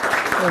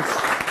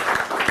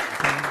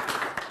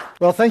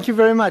Well, thank you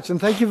very much, and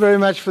thank you very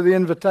much for the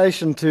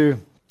invitation to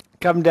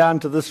come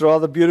down to this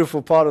rather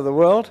beautiful part of the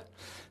world.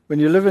 When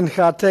you live in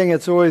Gauteng,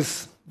 it's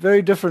always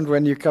very different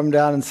when you come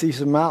down and see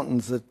some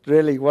mountains. It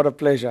really, what a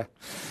pleasure.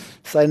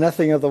 Say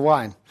nothing of the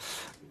wine.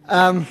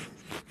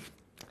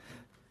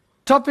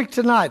 Topic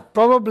tonight,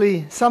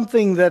 probably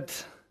something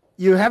that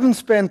you haven't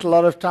spent a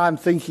lot of time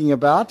thinking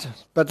about,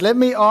 but let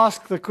me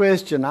ask the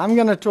question. I'm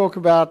going to talk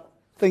about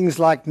things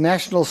like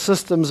national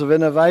systems of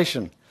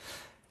innovation.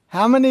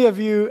 How many of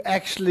you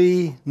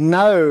actually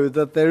know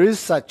that there is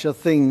such a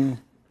thing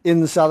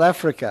in South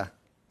Africa?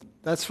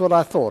 That's what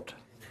I thought.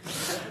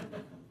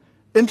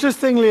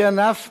 Interestingly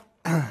enough,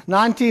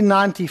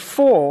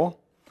 1994,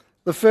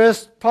 the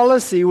first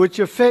policy which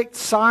affects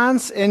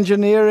science,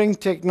 engineering,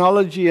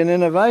 technology and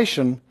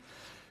innovation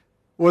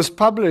was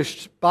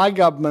published by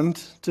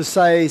government to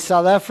say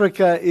South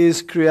Africa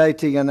is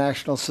creating a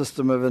national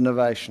system of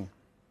innovation.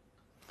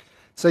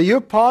 So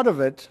you're part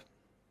of it,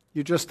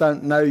 you just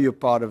don't know you're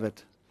part of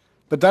it.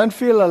 But don't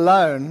feel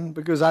alone,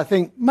 because I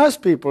think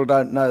most people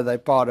don't know they're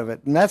part of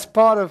it. And that's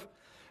part of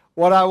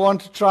what I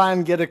want to try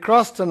and get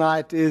across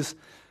tonight is,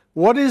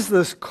 what is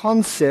this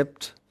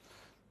concept?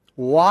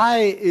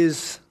 Why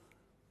is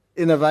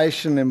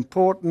innovation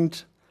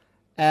important?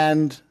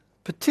 And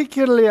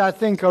particularly, I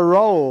think, a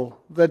role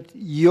that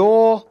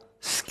your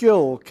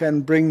skill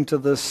can bring to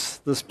this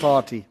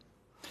party.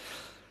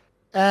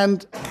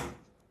 And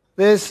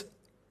there's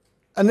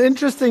an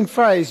interesting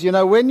phrase, you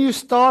know, when you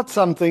start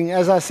something,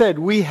 as I said,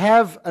 we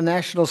have a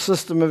national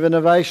system of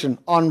innovation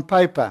on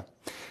paper.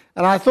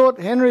 And I thought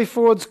Henry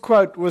Ford's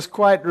quote was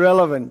quite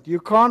relevant. You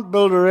can't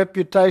build a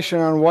reputation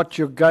on what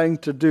you're going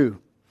to do.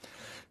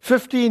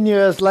 15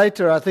 years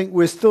later, I think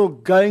we're still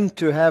going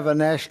to have a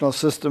national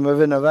system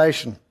of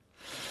innovation.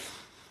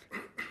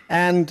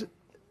 And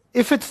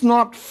if it's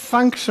not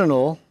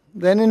functional,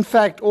 then in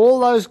fact all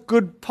those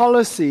good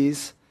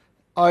policies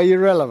are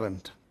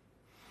irrelevant.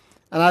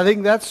 And I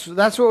think that's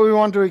what we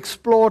want to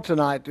explore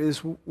tonight, is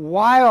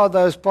why are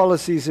those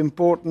policies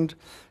important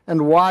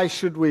and why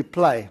should we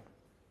play?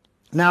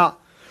 Now,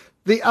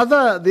 the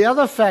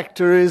other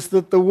factor is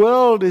that the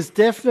world is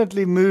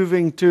definitely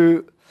moving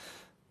to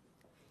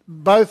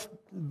both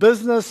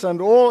business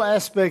and all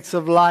aspects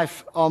of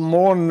life are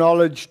more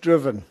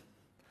knowledge-driven.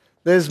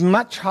 There's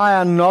much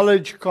higher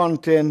knowledge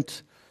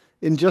content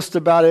in just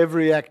about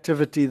every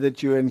activity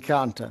that you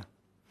encounter.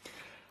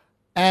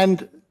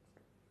 And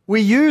we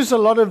use a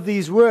lot of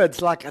these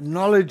words like a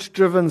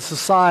knowledge-driven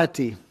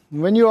society.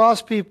 When you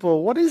ask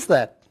people, what is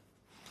that?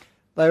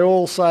 They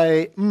all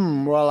say,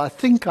 well, I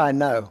think I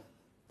know.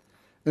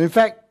 And in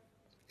fact,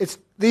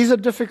 these are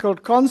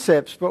difficult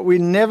concepts, but we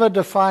never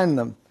define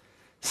them.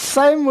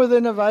 Same with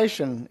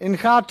innovation. In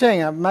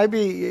Gauteng,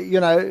 maybe, you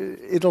know,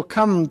 it'll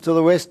come to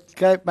the West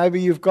Cape,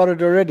 maybe you've got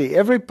it already.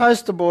 Every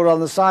poster board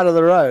on the side of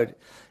the road,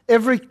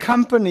 every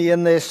company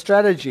in their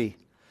strategy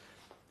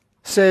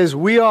says,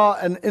 we are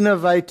an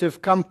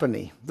innovative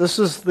company. This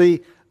is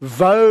the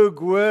vogue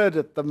word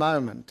at the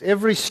moment.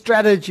 Every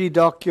strategy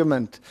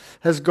document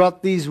has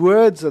got these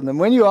words in them.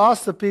 When you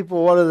ask the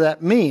people, what does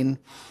that mean?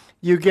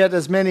 You get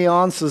as many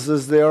answers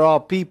as there are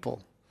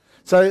people.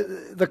 So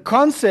the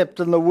concept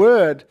and the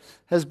word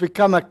has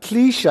become a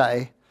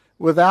cliche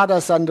without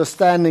us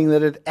understanding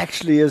that it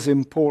actually is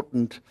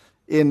important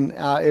in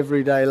our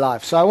everyday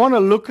life. So I want to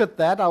look at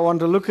that. I want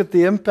to look at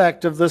the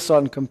impact of this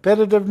on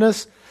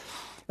competitiveness.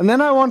 And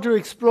then I want to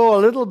explore a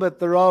little bit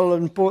the role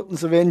and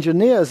importance of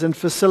engineers in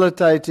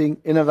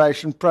facilitating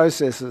innovation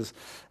processes.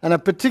 And a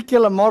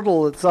particular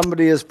model that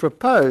somebody has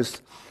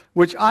proposed,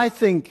 which I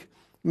think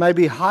may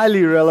be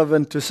highly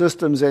relevant to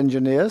systems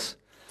engineers,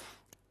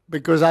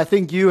 because I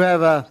think you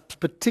have a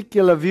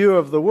particular view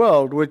of the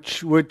world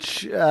which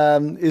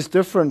is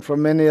different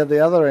from many of the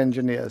other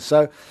engineers.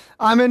 So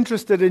I'm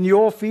interested in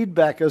your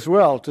feedback as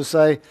well to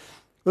say,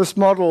 this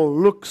model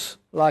looks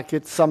like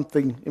it's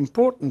something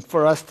important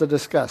for us to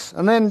discuss.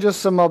 And then just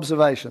some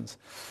observations.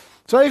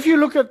 So if you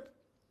look at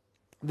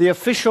the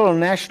official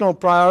national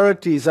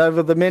priorities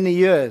over the many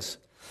years,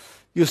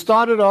 you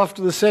started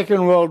after the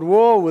Second World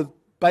War with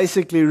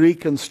basically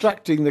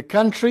reconstructing the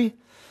country,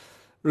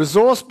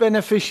 resource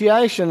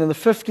beneficiation in the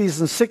 50s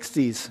and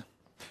 60s.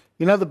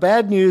 You know, the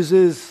bad news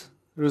is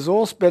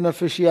resource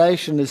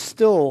beneficiation is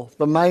still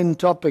the main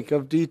topic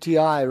of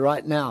DTI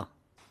right now.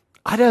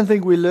 I don't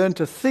think we learned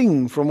a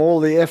thing from all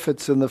the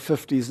efforts in the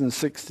 50s and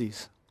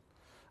 60s.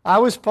 I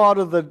was part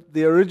of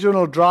the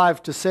original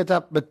drive to set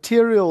up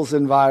materials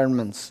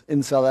environments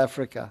in South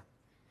Africa.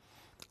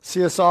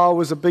 CSR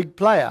was a big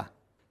player.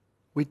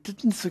 We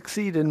didn't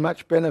succeed in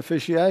much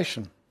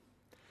beneficiation.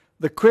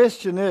 The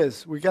question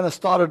is, we're going to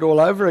start it all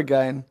over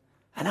again,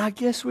 and I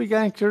guess we're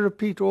going to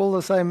repeat all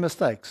the same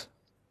mistakes.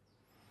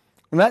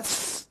 And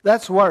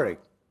that's worrying.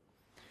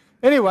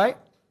 Anyway,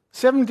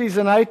 70s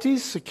and 80s,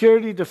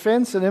 security,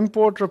 defense, and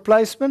import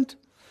replacement.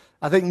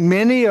 I think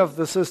many of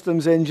the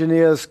systems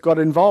engineers got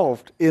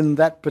involved in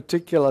that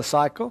particular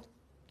cycle.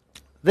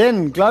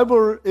 Then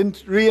global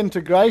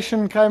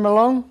reintegration came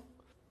along.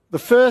 The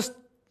first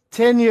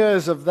 10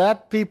 years of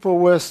that, people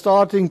were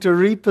starting to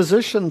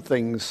reposition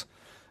things.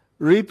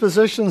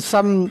 Reposition,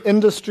 some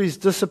industries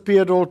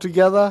disappeared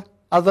altogether,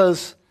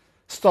 others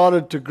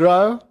started to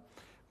grow.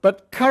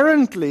 But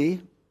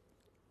currently,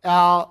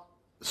 our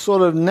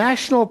sort of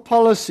national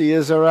policy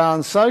is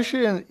around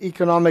social and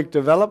economic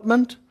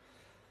development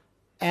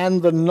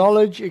and the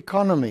knowledge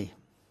economy.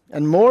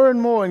 And more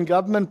in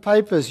government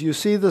papers, you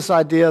see this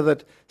idea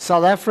that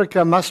South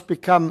Africa must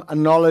become a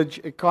knowledge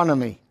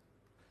economy.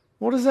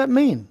 What does that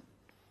mean?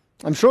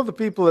 I'm sure the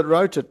people that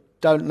wrote it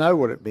don't know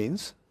what it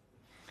means,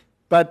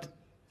 but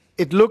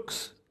it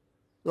looks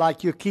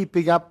like you're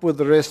keeping up with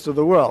the rest of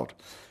the world.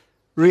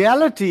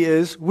 Reality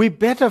is, we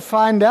better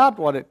find out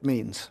what it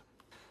means.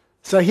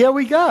 So here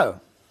we go.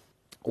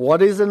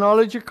 What is a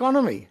knowledge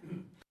economy?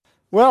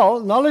 Well,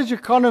 knowledge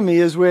economy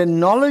is where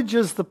knowledge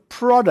is the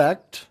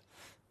product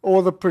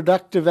or the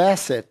productive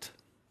asset.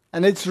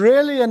 And it's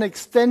really an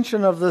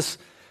extension of this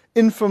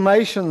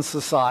information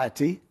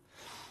society.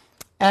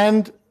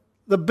 And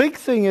the big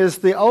thing is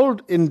the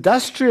old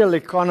industrial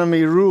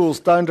economy rules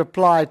don't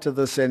apply to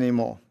this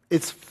anymore.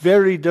 It's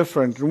very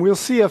different, and we'll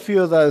see a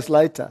few of those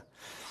later.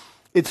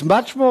 It's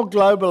much more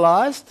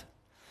globalized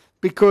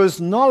because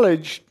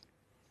knowledge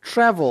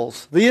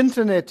travels. The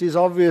internet is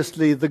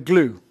obviously the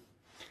glue.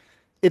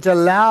 It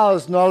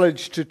allows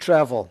knowledge to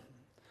travel.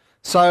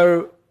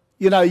 So,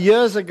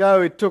 years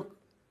ago it took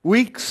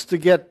weeks to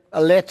get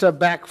a letter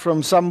back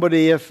from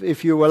somebody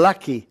if you were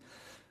lucky.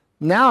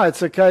 Now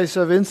it's a case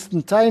of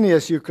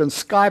instantaneous. You can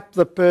Skype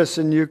the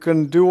person, you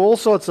can do all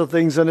sorts of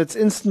things, and it's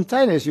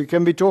instantaneous. You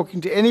can be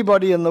talking to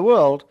anybody in the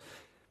world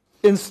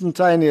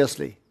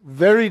instantaneously.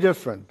 Very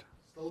different.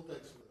 Still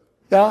takes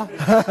with it.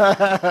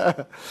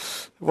 Yeah?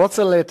 What's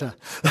a letter?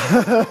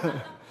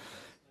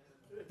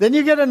 Then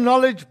you get a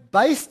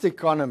knowledge-based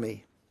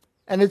economy.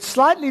 And it's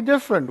slightly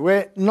different,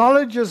 where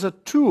knowledge is a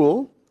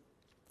tool.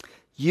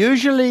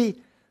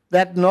 Usually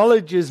that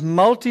knowledge is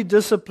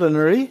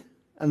multidisciplinary,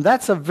 and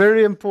that's a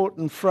very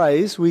important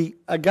phrase. We,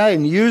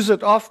 again, use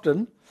it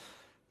often,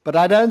 but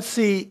I don't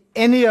see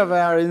any of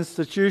our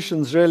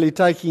institutions really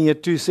taking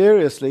it too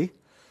seriously.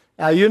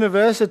 Our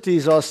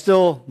universities are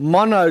still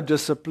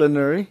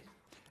monodisciplinary.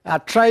 Our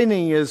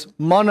training is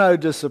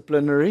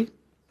monodisciplinary.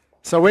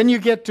 So when you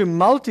get to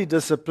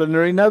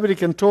multidisciplinary, nobody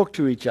can talk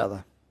to each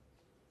other.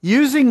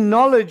 Using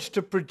knowledge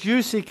to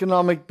produce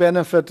economic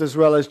benefit as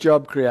well as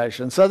job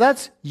creation. So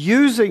that's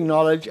using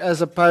knowledge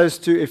as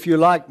opposed to, if you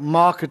like,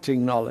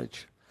 marketing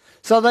knowledge.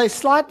 So they're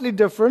slightly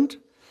different.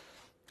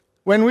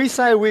 When we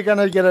say we're going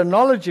to get a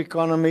knowledge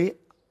economy,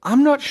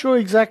 I'm not sure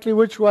exactly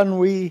which one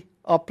we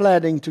are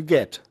planning to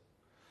get.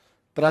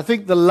 But I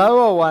think the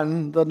lower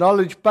one, the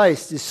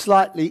knowledge-based, is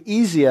slightly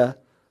easier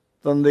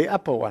than the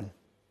upper one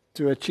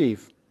to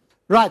achieve.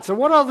 Right, so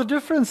what are the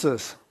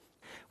differences?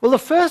 Well, the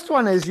first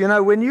one is,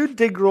 when you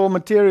dig raw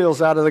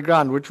materials out of the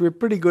ground, which we're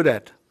pretty good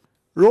at,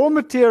 raw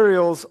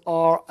materials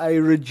are a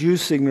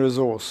reducing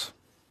resource.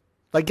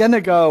 They're going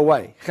to go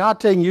away.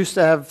 Gauteng used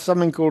to have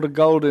something called a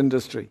gold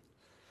industry.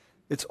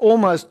 It's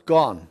almost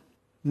gone.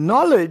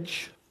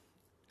 Knowledge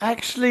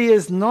actually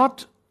is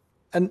not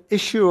an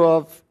issue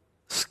of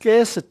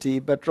scarcity,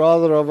 but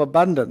rather of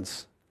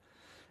abundance.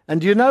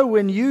 And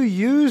when you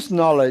use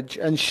knowledge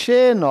and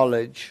share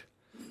knowledge,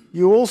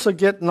 you also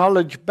get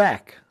knowledge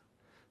back.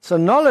 So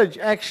knowledge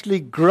actually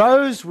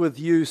grows with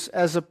use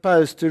as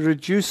opposed to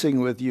reducing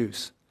with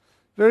use.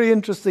 Very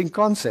interesting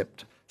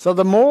concept. So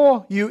the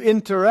more you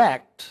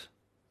interact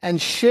and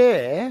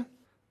share,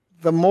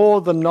 the more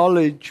the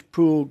knowledge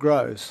pool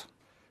grows.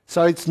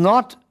 So it's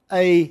not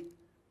a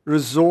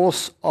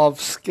resource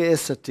of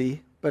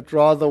scarcity, but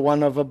rather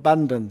one of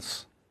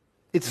abundance.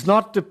 It's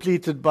not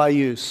depleted by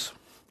use.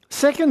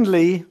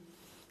 Secondly,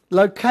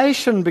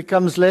 location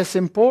becomes less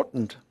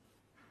important.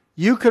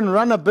 You can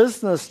run a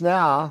business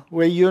now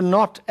where you're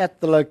not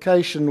at the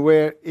location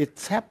where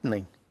it's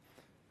happening.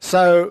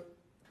 So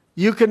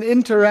you can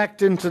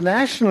interact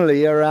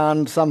internationally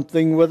around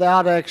something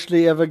without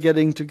actually ever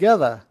getting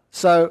together.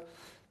 So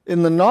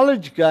in the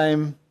knowledge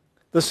game,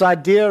 this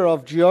idea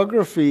of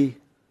geography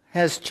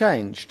has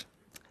changed.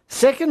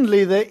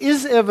 Secondly, there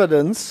is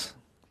evidence,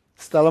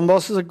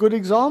 Stellenbosch is a good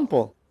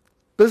example.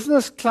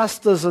 Business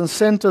clusters and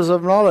centers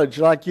of knowledge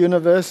like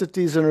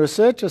universities and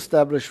research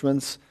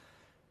establishments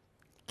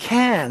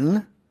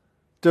can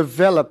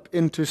develop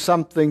into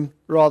something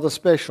rather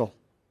special.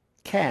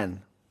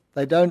 Can.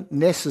 They don't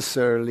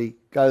necessarily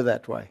go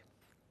that way.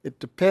 It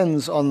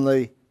depends on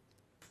the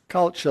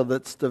culture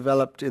that's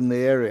developed in the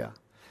area.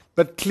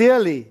 But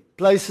clearly,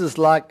 places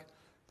like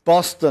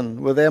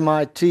Boston with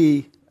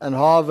MIT and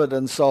Harvard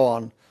and so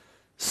on,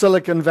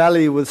 Silicon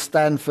Valley with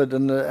Stanford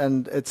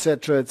and et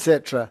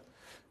cetera,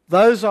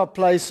 those are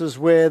places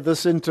where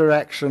this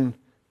interaction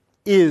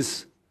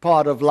is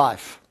part of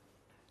life.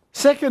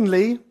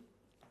 Secondly,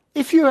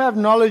 if you have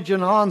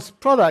knowledge-enhanced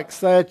products,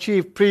 they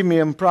achieve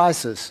premium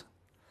prices.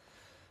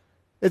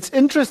 It's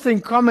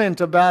interesting comment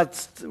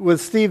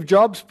with Steve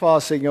Jobs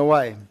passing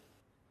away.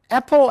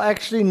 Apple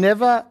actually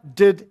never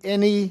did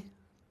any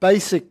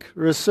basic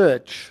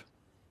research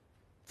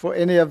for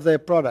any of their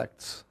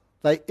products.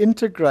 they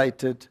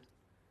integrated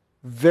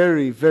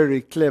very,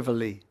 very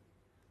cleverly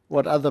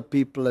what other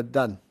people had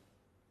done.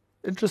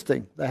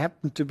 Interesting. They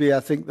happen to be, I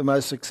think, the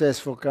most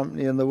successful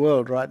company in the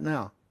world right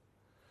now.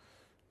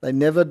 They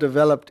never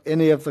developed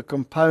any of the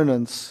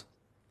components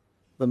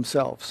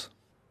themselves.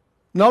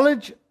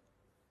 Knowledge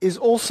is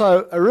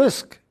also a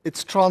risk.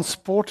 It's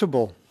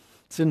transportable.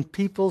 It's in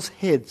people's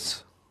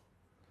heads.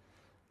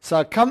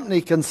 So a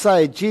company can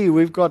say, gee,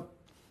 we've got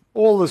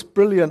all this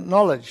brilliant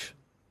knowledge.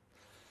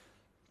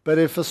 But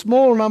if a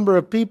small number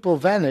of people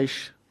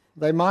vanish,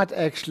 they might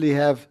actually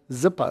have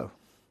Zippo.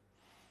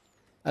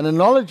 And a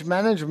knowledge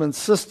management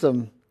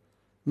system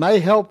may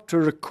help to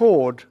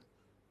record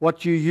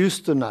what you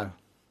used to know.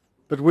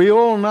 But we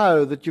all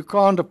know that you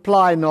can't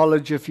apply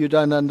knowledge if you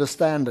don't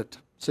understand it.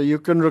 So you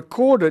can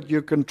record it,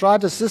 you can try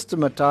to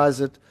systematize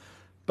it,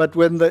 but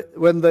when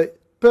the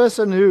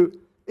person who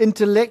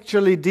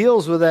intellectually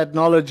deals with that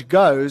knowledge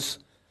goes,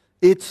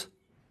 it's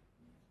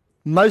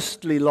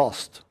mostly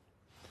lost.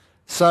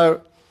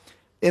 So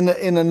in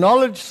a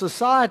knowledge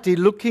society,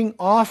 looking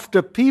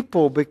after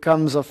people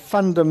becomes a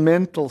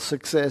fundamental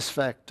success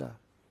factor.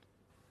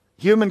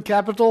 Human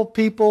capital,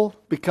 people,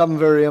 become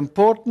very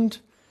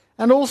important,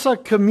 and also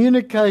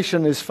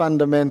communication is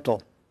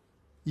fundamental.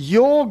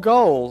 Your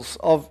goals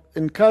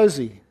in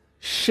COSI,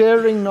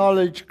 sharing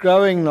knowledge,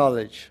 growing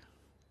knowledge,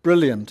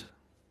 brilliant,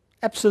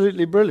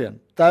 absolutely brilliant.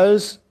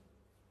 Those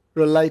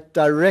relate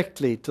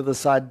directly to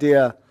this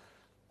idea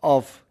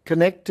of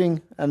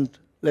connecting and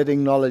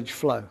letting knowledge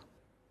flow.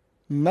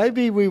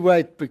 Maybe we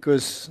wait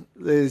because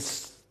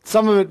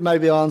some of it may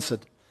be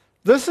answered.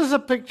 This is a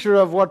picture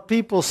of what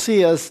people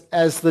see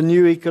as the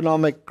new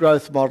economic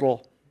growth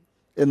model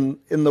in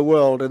the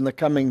world in the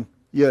coming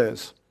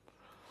years.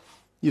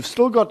 You've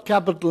still got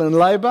capital and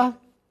labor,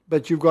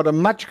 but you've got a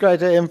much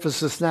greater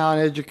emphasis now on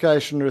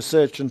education,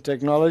 research and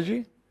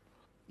technology,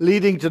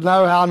 leading to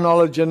know-how,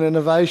 knowledge and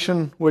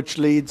innovation, which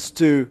leads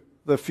to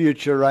the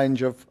future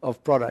range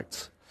of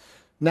products.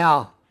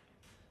 Now,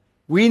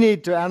 we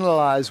need to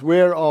analyze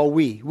where are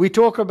we. We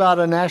talk about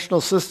a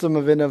national system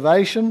of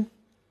innovation.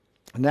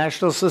 A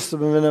national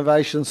system of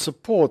innovation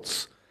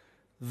supports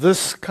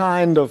this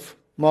kind of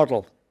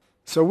model.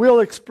 So we'll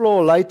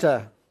explore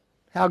later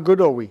how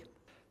good are we.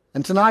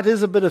 And tonight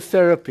is a bit of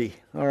therapy,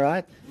 all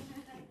right?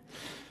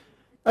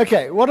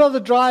 Okay, what are the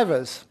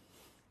drivers?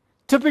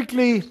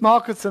 Typically,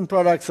 markets and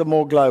products are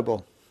more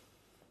global.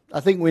 I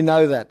think we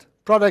know that.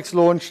 Products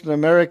launched in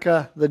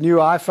America, the new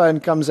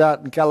iPhone comes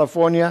out in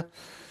California,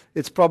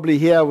 it's probably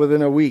here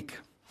within a week.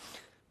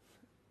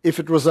 If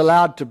it was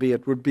allowed to be,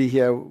 it would be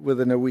here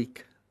within a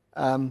week.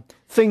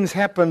 Things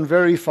happen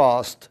very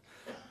fast.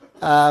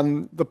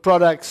 The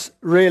products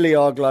really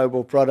are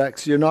global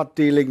products. You're not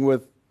dealing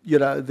with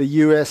the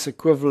US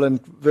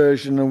equivalent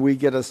version and we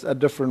get a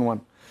different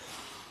one.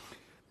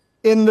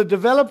 In the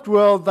developed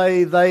world,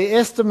 they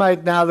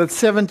estimate now that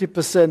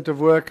 70% of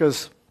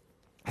workers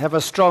have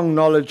a strong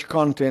knowledge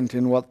content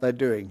in what they're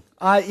doing,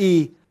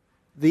 i.e.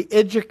 the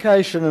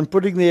education and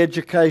putting the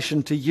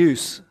education to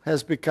use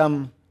has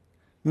become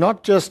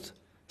not just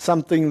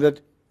something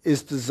that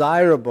is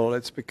desirable,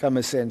 it's become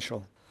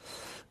essential.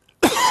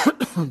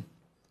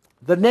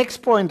 The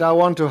next point I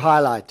want to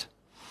highlight,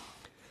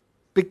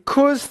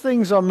 because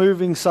things are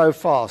moving so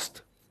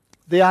fast,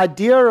 the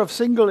idea of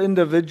single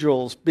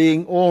individuals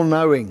being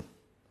all-knowing,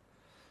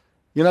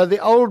 the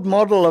old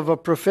model of a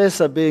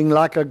professor being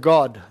like a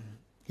god,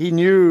 he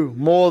knew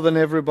more than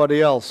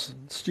everybody else.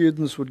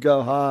 Students would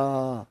go,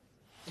 ha,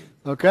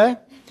 okay?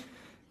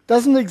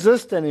 Doesn't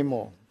exist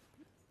anymore.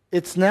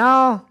 It's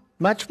now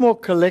much more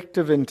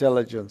collective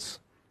intelligence,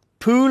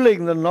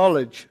 pooling the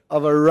knowledge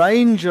of a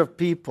range of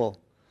people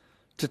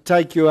to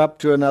take you up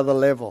to another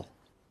level.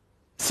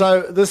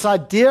 So this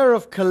idea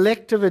of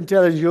collective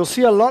intelligence, you'll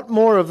see a lot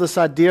more of this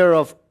idea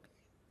of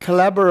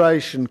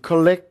collaboration,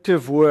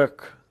 collective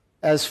work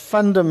as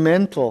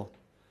fundamental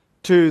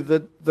to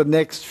the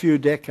next few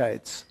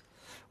decades.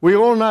 We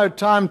all know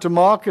time to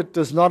market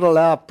does not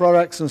allow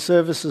products and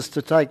services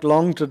to take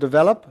long to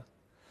develop.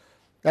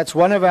 That's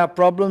one of our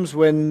problems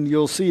when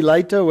you'll see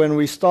later when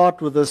we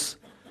start with this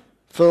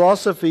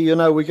philosophy,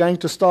 we're going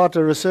to start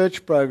a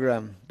research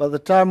program. By the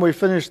time we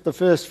finish the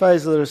first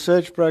phase of the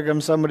research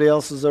program, somebody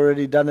else has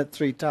already done it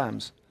 3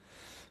 times.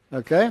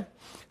 Okay?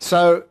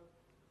 So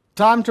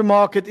time to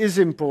market is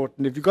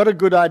important. If you've got a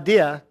good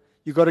idea,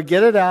 you've got to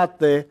get it out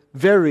there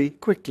very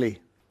quickly.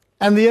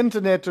 And the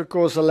internet, of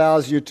course,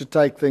 allows you to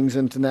take things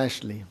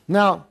internationally.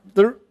 Now,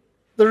 the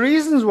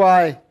reasons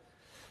why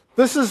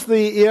this is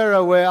the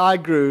era where I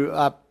grew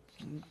up.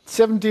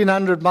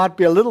 1700 might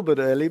be a little bit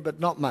early, but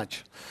not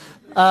much.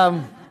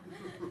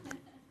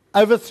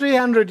 Over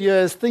 300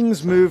 years,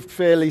 things moved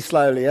fairly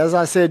slowly. As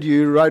I said,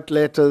 you wrote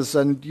letters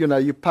and,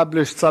 you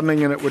published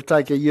something and it would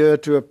take a year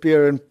to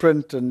appear in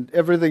print and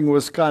everything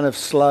was kind of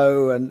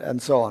slow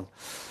and so on.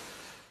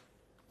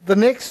 The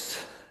next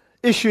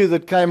issue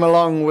that came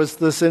along was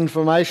this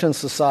information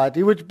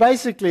society, which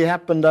basically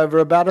happened over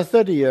about a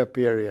 30-year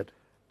period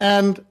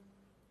and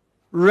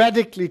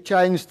radically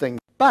changed things.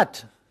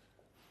 But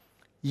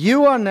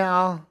you are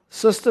now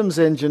systems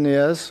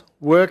engineers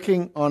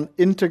working on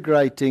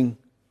integrating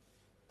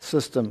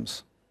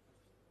systems.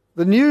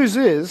 The news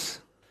is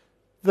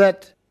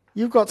that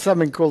you've got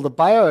something called the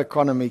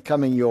bioeconomy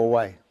coming your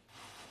way.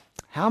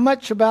 How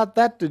much about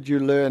that did you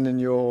learn in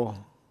your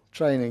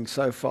training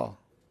so far?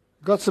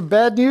 Got some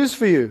bad news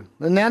for you.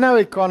 The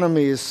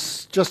nanoeconomy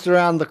is just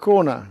around the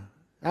corner.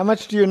 How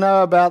much do you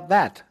know about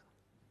that?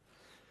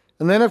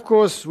 And then, of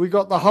course, we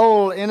got the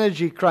whole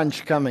energy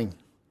crunch coming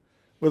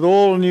with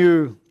all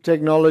new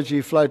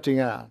technology floating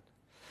out.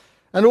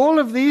 And all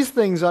of these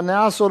things are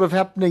now sort of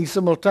happening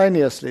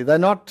simultaneously. They're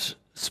not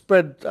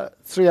spread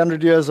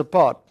 300 years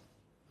apart.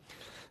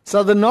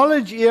 So the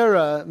knowledge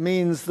era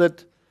means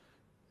that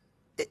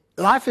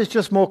life is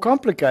just more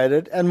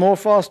complicated and more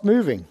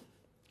fast-moving.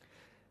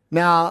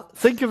 Now,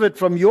 think of it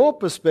from your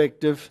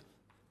perspective.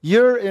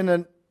 You're in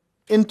an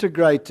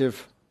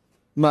integrative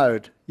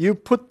mode. You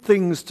put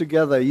things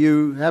together.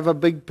 You have a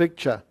big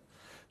picture.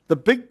 The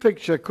big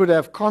picture could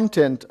have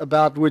content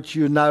about which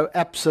you know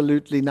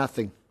absolutely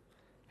nothing.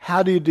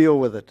 How do you deal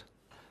with it?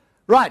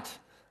 Right.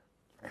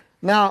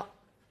 Now,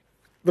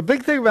 the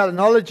big thing about a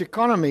knowledge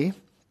economy,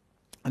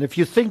 and if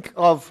you think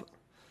of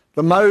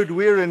the mode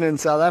we're in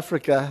South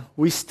Africa,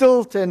 we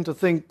still tend to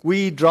think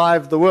we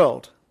drive the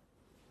world.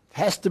 It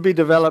has to be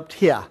developed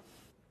here.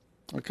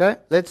 Okay?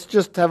 Let's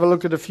just have a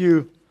look at a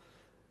few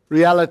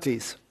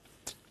realities.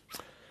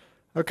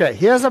 Okay,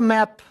 here's a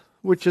map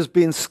which has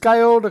been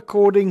scaled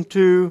according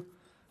to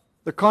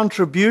the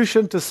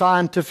contribution to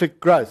scientific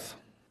growth.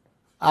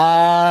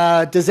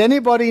 Does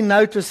anybody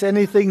notice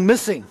anything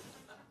missing?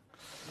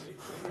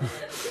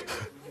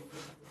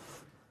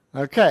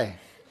 Okay.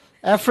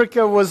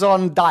 Africa was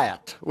on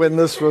diet when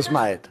this was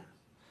made.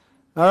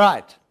 All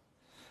right.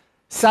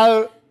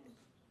 So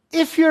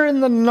if you're in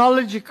the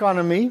knowledge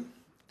economy,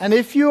 and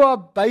if you are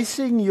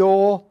basing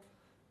your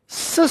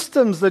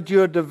systems that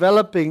you're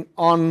developing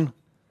on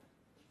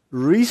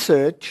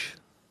research,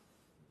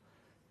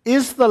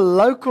 is the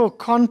local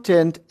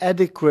content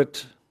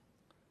adequate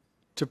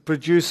to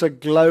produce a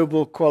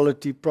global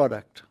quality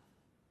product?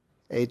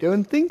 I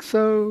don't think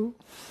so.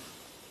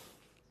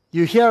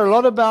 You hear a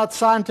lot about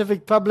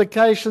scientific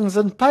publications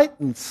and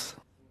patents.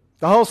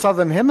 The whole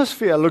southern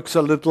hemisphere looks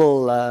a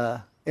little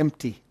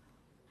empty.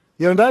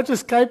 You'll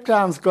notice Cape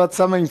Town's got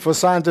something for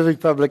scientific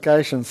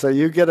publications, so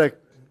you get a...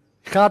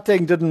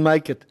 Gauteng didn't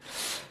make it.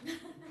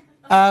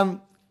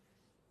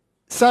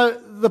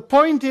 So the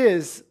point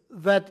is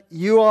that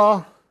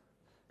you've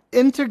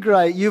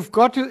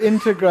got to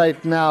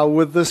integrate now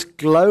with this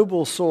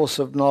global source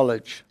of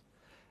knowledge.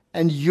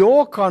 And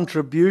your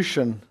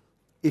contribution,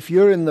 if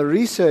you're in the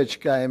research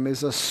game,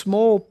 is a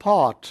small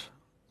part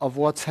of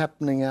what's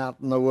happening out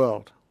in the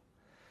world.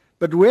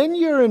 But when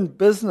you're in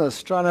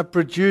business trying to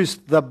produce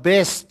the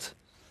best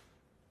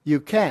you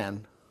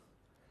can,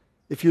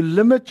 if you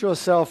limit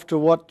yourself to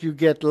what you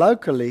get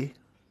locally,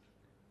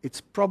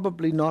 it's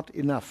probably not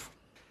enough.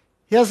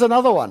 Here's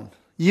another one.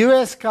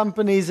 US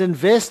companies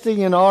investing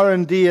in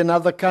R&D in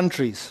other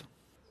countries.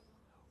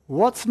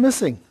 What's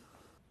missing?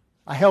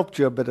 I helped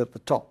you a bit at the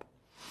top.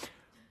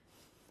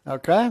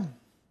 Okay?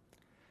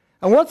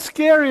 And what's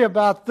scary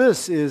about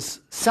this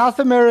is South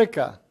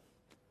America,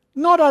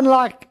 not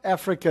unlike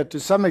Africa to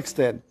some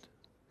extent,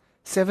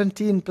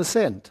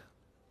 17%.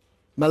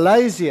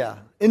 Malaysia,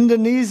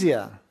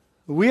 Indonesia,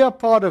 we are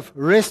part of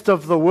rest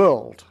of the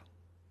world.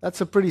 That's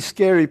a pretty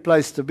scary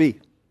place to be.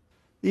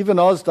 Even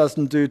Oz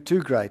doesn't do too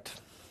great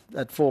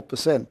at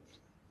 4%,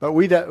 but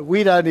we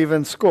don't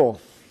even score.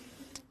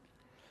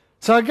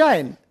 So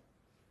again,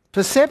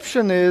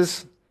 perception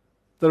is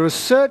the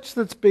research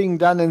that's being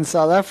done in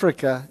South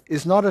Africa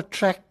is not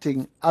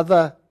attracting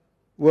other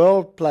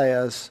world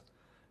players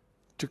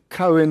to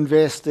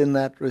co-invest in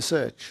that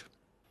research.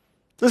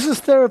 This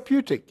is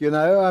therapeutic, you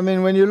know. I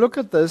mean, when you look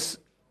at this,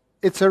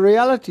 it's a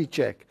reality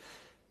check.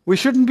 We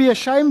shouldn't be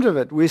ashamed of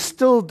it. We're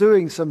still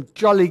doing some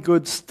jolly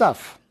good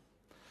stuff.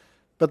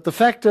 But the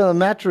fact of the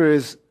matter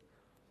is,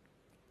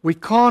 we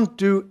can't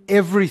do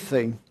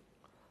everything,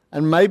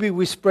 and maybe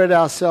we spread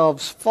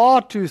ourselves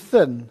far too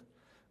thin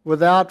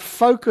without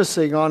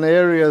focusing on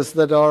areas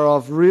that are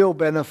of real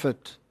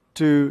benefit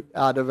to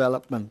our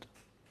development.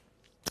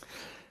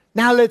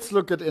 Now let's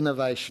look at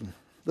innovation,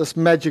 this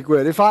magic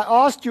word. If I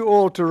asked you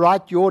all to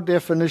write your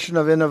definition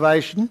of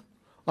innovation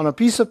on a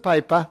piece of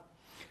paper,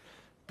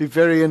 it'd be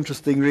very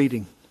interesting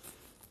reading.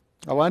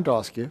 I won't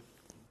ask you.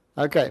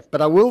 Okay,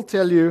 but I will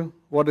tell you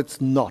what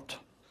it's not.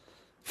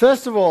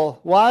 First of all,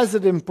 why is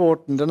it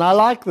important? And I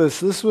like this.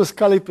 This was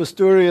Cully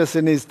Pistorius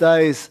in his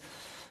days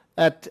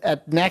at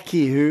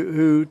NACI,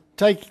 who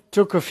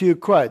took a few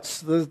quotes.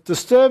 The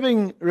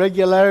disturbing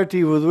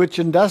regularity with which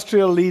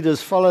industrial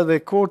leaders follow their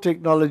core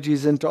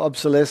technologies into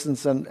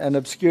obsolescence and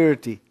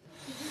obscurity.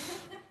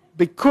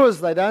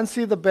 Because they don't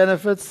see the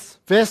benefits,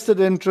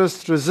 vested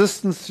interests,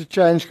 resistance to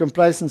change,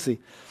 complacency.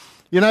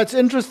 You know, it's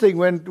interesting,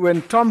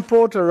 when Tom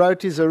Porter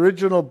wrote his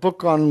original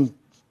book on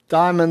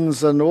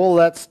diamonds and all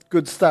that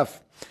good stuff,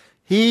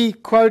 he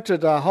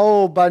quoted a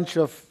whole bunch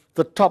of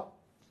the top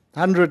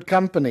 100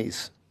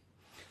 companies.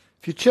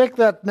 If you check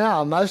that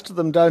now, most of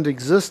them don't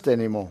exist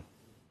anymore.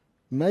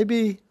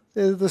 Maybe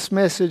this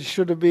message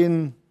should have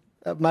been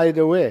made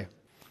aware.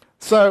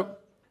 So,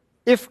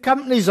 if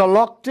companies are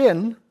locked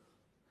in,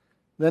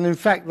 then in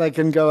fact they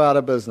can go out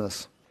of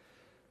business.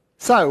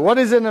 So, what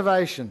is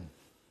innovation?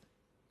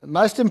 The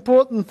most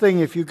important thing,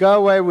 if you go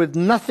away with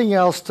nothing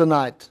else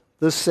tonight,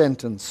 this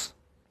sentence: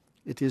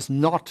 it is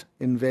not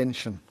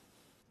invention.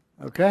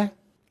 Okay?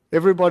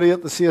 Everybody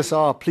at the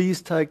CSR,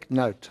 please take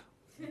note.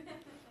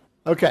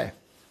 Okay.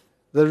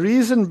 The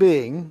reason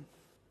being,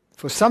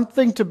 for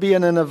something to be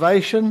an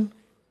innovation,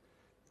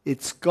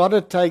 it's got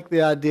to take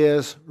the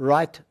ideas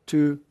right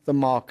to the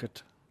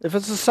market. If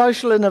it's a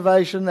social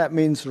innovation, that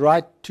means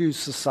right to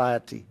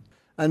society.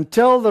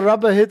 Until the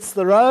rubber hits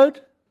the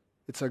road,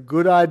 it's a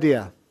good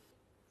idea.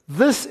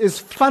 This is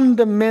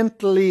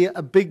fundamentally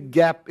a big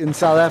gap in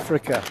South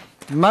Africa.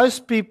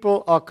 Most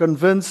people are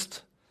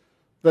convinced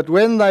that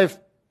when they've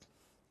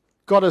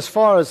got as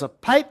far as a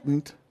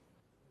patent,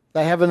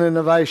 they have an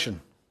innovation.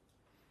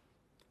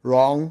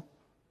 Wrong.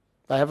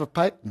 They have a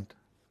patent.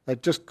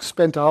 They've just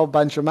spent a whole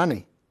bunch of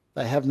money.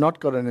 They have not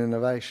got an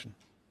innovation.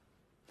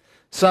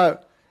 So,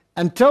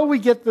 until we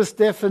get this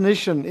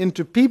definition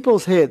into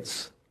people's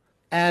heads,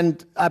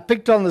 and I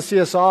picked on the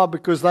CSR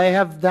because they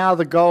have now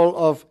the goal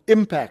of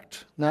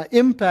impact. Now,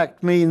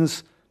 impact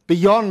means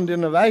beyond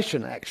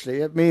innovation,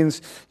 actually. It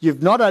means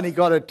you've not only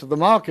got it to the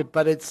market,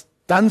 but it's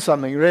done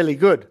something really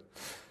good.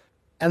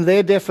 And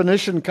their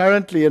definition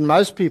currently in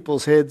most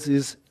people's heads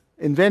is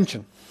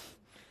invention.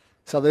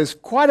 So there's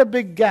quite a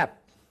big gap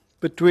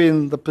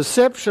between the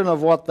perception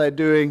of what they're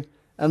doing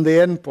and the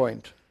end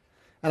point.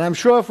 And I'm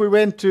sure if we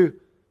went to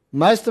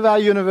most of our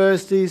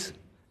universities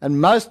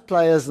and most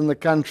players in the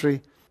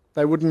country,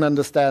 they wouldn't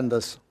understand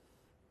this,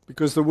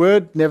 because the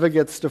word never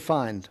gets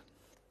defined.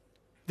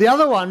 The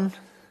other one,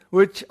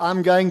 which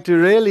I'm going to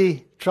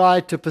really try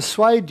to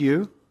persuade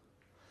you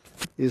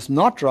is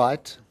not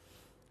right,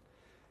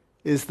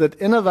 is that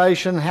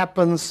innovation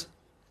happens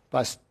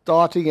by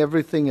starting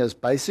everything as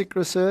basic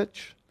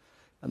research,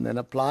 and then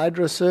applied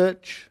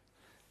research,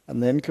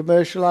 and then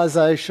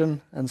commercialization,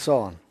 and so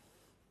on.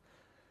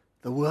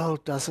 The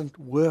world doesn't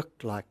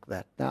work like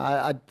that. Now,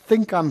 I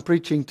think I'm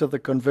preaching to the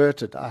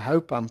converted. I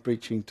hope I'm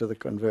preaching to the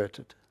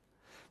converted.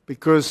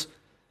 Because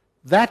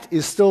that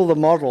is still the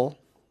model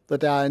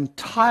that our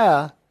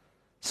entire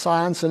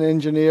science and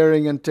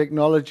engineering and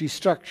technology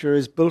structure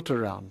is built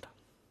around.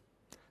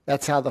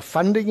 That's how the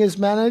funding is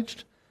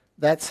managed.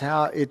 That's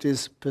how it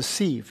is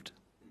perceived.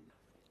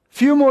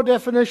 Few more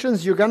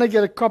definitions. You're going to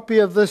get a copy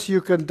of this. You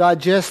can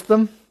digest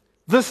them.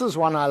 This is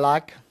one I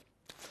like.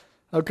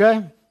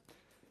 Okay?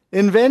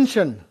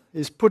 Invention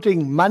is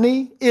putting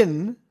money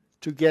in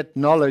to get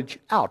knowledge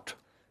out.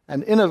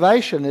 And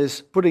innovation is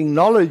putting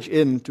knowledge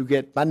in to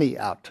get money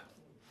out.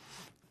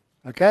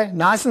 Okay?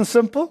 Nice and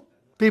simple.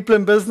 People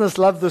in business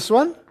love this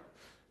one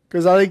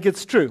because I think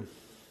it's true.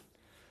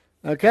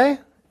 Okay?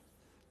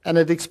 And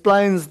it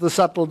explains the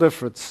subtle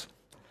difference.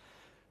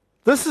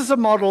 This is a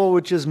model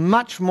which is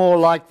much more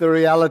like the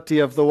reality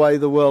of the way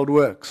the world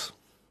works.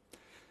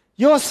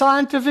 Your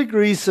scientific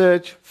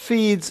research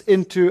feeds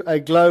into a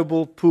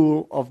global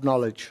pool of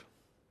knowledge.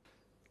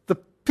 The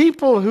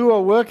people who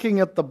are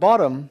working at the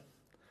bottom,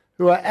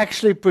 who are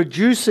actually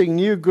producing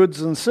new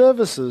goods and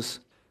services,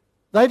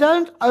 they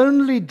don't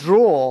only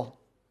draw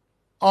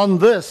on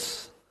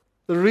this.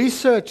 The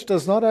research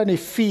does not only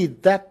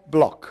feed that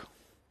block.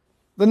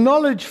 The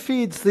knowledge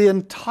feeds the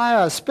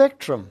entire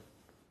spectrum.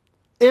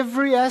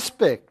 Every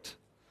aspect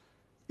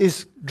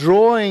is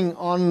drawing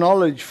on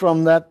knowledge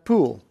from that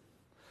pool.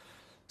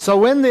 So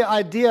when the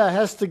idea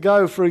has to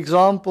go, for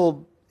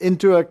example,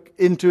 into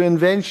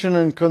invention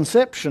and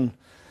conception,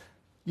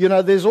 you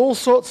know, there's all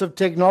sorts of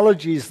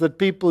technologies that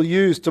people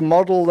use to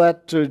model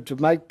that, to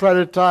make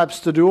prototypes,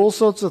 to do all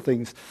sorts of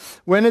things.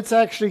 When it's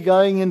actually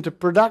going into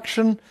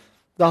production,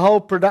 the whole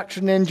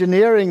production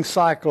engineering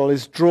cycle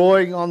is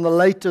drawing on the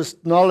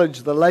latest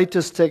knowledge, the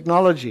latest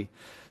technology.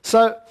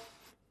 So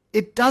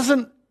it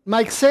doesn't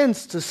make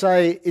sense to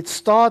say it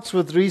starts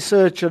with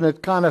research and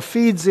it kind of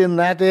feeds in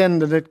that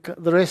end and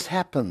the rest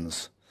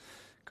happens.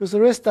 Because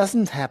the rest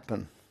doesn't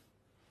happen.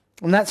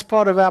 And that's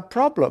part of our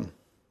problem.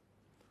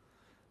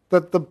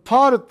 That the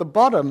part at the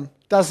bottom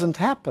doesn't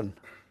happen.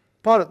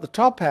 Part at the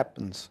top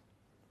happens.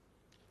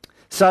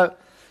 So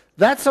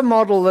that's a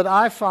model that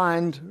I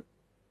find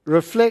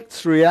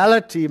reflects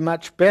reality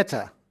much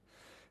better.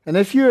 And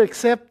if you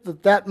accept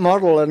that that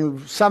model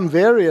and some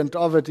variant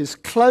of it is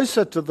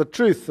closer to the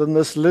truth than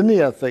this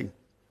linear thing,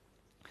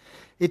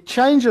 it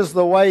changes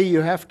the way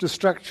you have to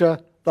structure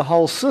the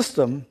whole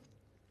system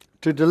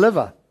to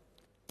deliver.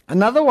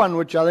 Another one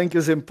which I think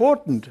is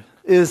important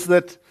is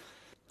that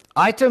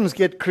items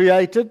get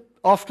created,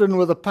 often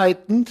with a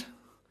patent.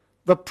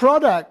 The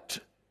product,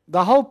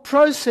 the whole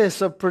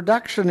process of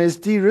production is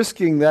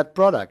de-risking that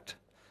product,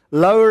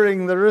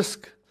 lowering the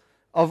risk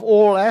of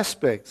all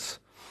aspects.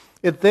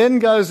 It then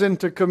goes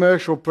into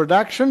commercial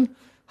production.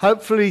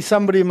 Hopefully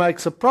somebody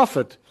makes a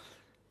profit.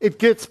 It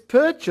gets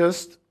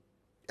purchased,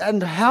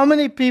 and how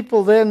many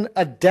people then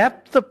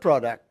adapt the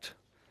product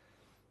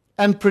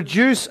and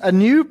produce a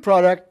new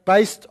product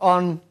based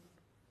on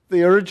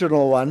the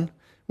original one,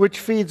 which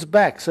feeds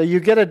back. So you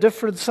get a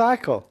different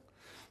cycle.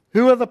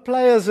 Who are the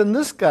players in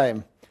this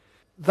game?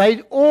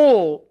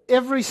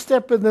 Every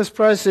step in this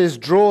process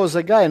draws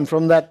again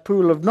from that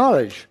pool of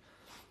knowledge.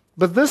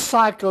 But this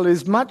cycle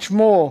is much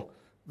more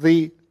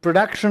the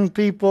production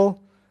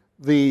people,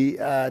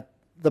 the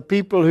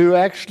people who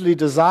actually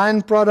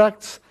design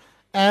products,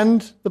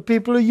 and the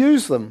people who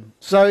use them.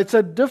 So it's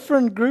a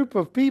different group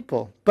of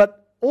people,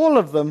 but all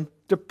of them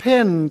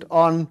depend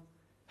on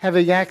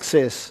having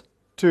access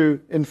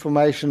to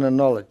information and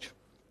knowledge.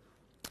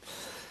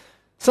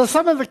 So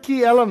some of the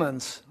key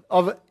elements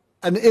of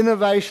an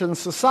innovation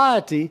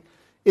society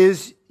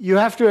is you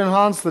have to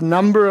enhance the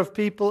number of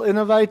people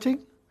innovating.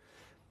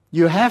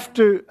 You have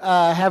to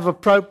have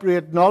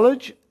appropriate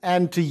knowledge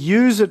and to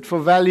use it for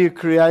value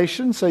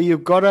creation. So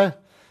you've got to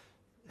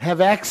have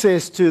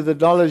access to the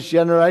knowledge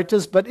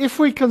generators. But if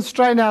we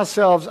constrain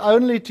ourselves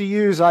only to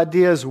use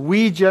ideas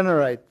we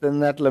generate, then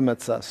that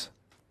limits us.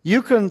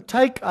 You can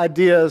take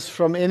ideas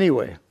from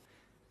anywhere.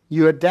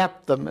 You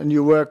adapt them and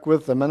you work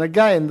with them. And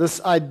again, this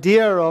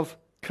idea of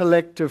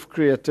collective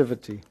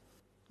creativity.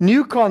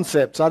 New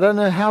concepts. I don't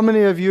know how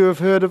many of you have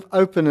heard of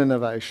open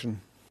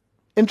innovation.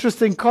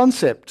 Interesting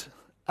concept.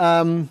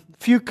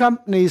 Few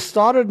companies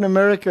started in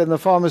America in the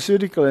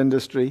pharmaceutical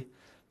industry.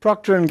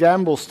 Procter &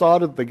 Gamble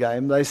started the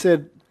game. They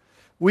said,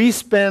 we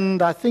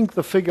spend, I think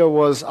the figure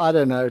was, I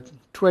don't know,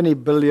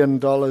 $20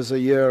 billion a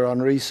year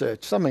on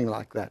research, something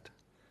like that.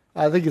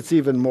 I think it's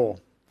even more.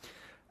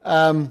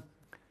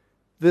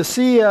 The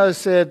CEO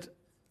said,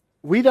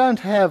 we don't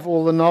have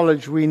all the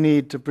knowledge we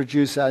need to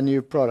produce our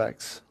new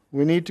products.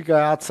 We need to go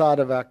outside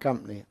of our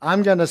company.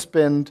 I'm going to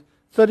spend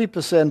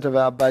 30% of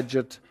our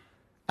budget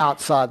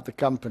outside the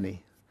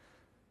company.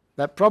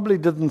 That probably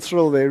didn't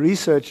thrill their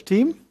research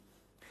team,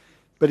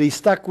 but he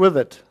stuck with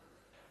it.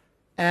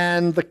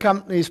 And the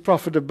company's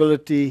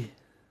profitability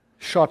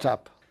shot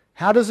up.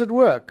 How does it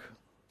work?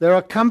 There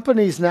are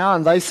companies now,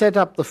 and they set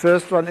up the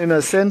first one,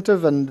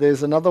 Innocentive, and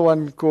there's another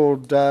one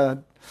called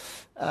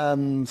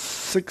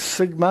Six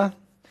Sigma,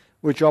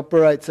 which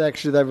operates,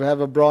 actually, they have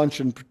a branch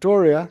in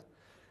Pretoria,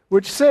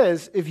 which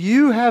says if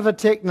you have a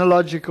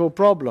technological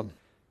problem,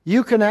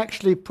 you can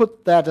actually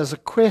put that as a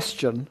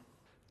question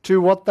to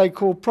what they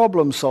call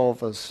problem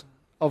solvers,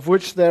 of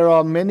which there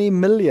are many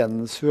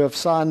millions who have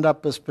signed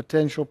up as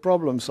potential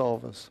problem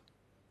solvers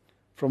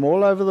from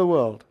all over the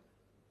world.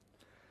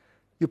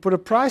 You put a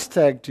price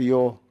tag to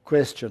your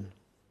question,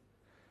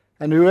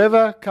 and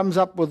whoever comes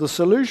up with a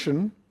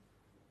solution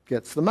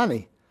gets the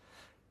money.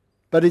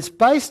 But it's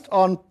based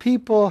on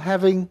people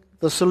having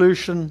the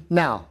solution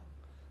now.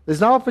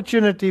 There's no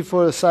opportunity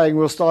for saying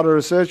we'll start a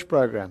research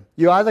program.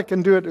 You either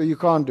can do it or you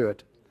can't do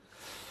it.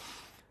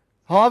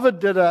 Harvard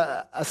did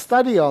a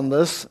study on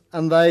this,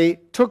 and they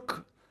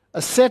took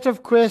a set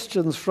of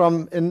questions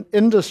from an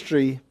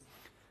industry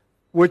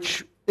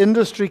which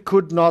industry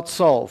could not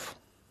solve.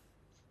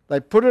 They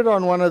put it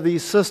on one of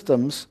these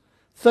systems.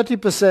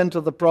 30%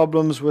 of the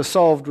problems were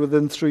solved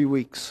within 3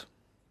 weeks.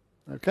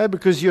 Okay,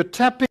 because you're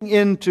tapping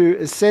into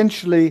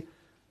essentially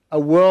a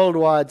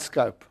worldwide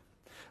scope.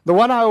 The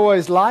one I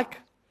always like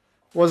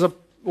was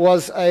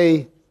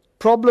a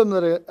problem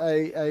that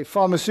a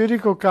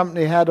pharmaceutical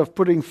company had of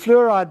putting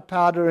fluoride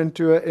powder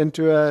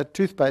into a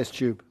toothpaste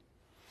tube.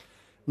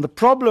 And the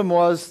problem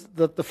was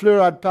that the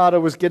fluoride powder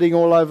was getting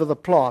all over the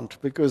plant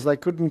because they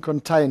couldn't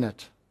contain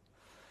it.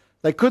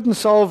 They couldn't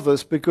solve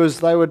this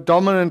because they were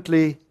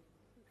dominantly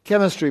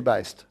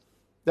chemistry-based.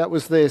 That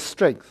was their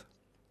strength.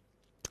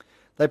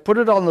 They put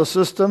it on the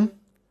system,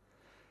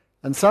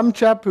 and some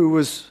chap who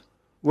was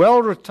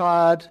well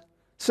retired,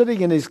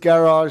 sitting in his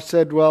garage,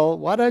 said, well,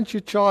 why don't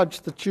you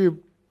charge the tube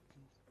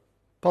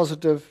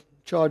positive,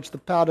 charge the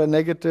powder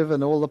negative,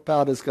 and all the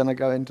powder's going to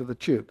go into the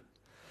tube.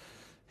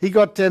 He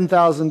got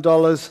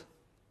 $10,000.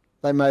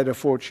 They made a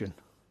fortune.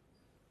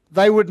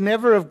 They would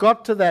never have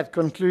got to that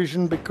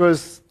conclusion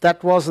because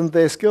that wasn't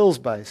their skills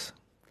base.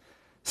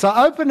 So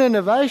open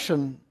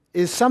innovation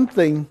is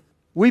something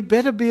we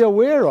better be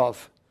aware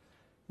of.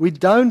 We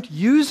don't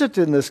use it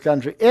in this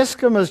country.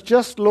 Eskom has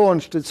just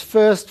launched its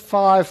first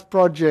 5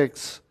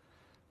 projects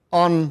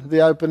on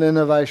the Open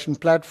Innovation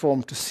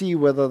platform to see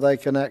whether they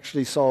can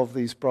actually solve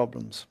these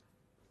problems.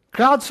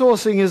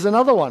 Crowdsourcing is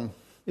another one.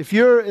 If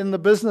you're in the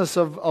business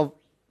of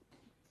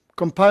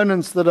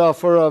components that are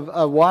for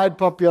a wide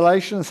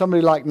population,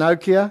 somebody like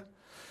Nokia,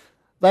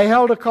 they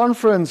held a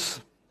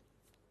conference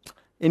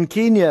in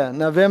Kenya,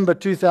 November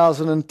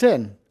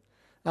 2010.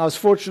 I was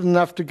fortunate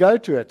enough to go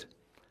to it.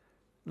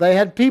 They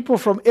had people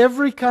from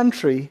every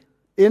country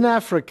in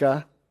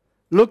Africa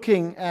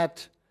looking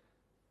at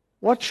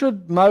what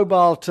should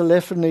mobile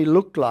telephony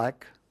look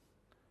like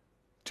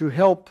to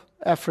help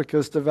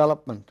Africa's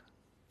development.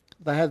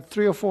 They had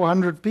 300 or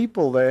 400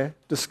 people there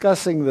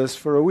discussing this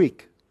for a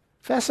week.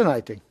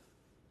 Fascinating.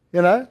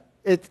 You know,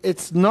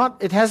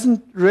 it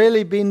hasn't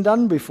really been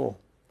done before.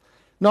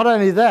 Not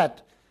only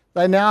that,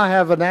 they now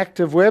have an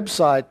active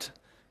website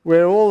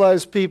where all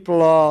those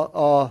people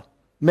are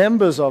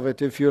members of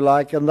it, if you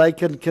like, and they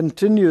can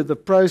continue the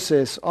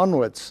process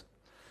onwards.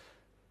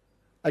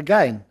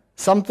 Again,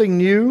 Something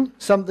new,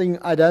 something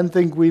I don't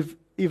think we've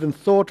even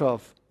thought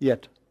of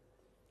yet.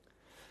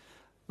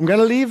 I'm going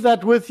to leave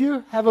that with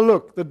you. Have a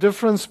look. The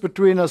difference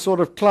between a sort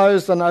of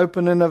closed and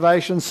open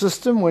innovation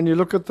system. When you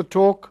look at the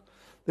talk,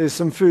 there's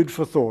some food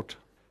for thought.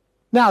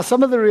 Now,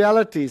 some of the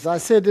realities. I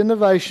said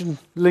innovation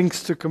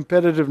links to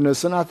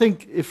competitiveness, and I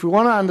think if we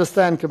want to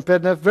understand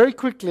competitiveness, very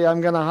quickly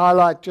I'm going to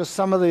highlight just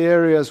some of the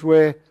areas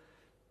where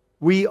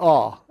we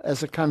are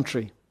as a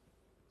country.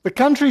 The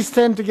countries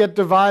tend to get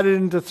divided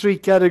into three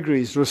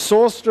categories: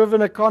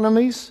 resource-driven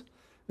economies,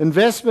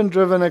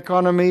 investment-driven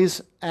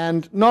economies,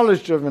 and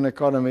knowledge-driven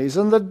economies.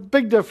 And the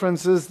big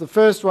difference is the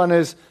first one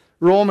is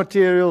raw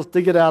materials,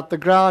 dig it out the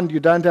ground, you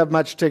don't have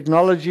much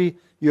technology,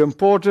 you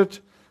import it.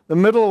 The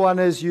middle one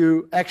is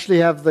you actually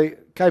have the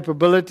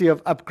capability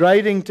of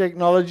upgrading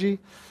technology.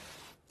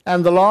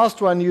 And the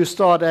last one, you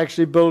start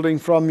actually building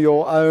from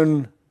your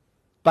own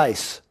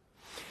base.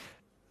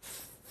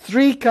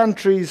 Three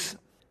countries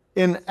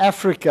in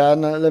Africa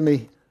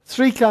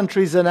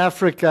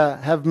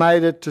have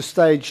made it to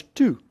stage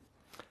 2.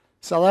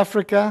 South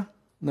Africa,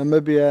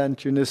 Namibia, and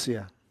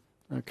Tunisia.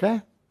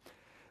 Okay?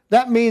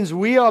 That means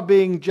we are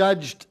being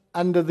judged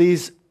under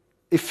these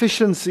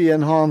efficiency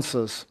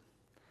enhancers.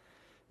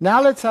 Now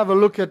let's have a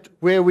look at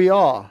where we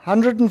are.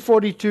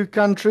 142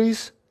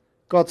 countries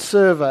got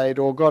surveyed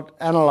or got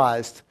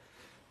analyzed.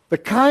 The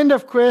kind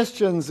of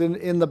questions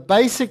in the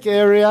basic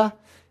area,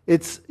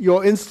 it's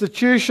your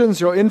institutions,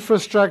 your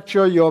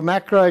infrastructure, your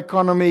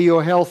macroeconomy,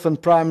 your health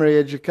and primary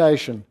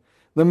education.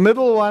 The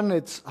middle one,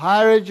 it's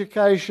higher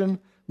education,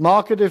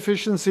 market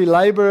efficiency,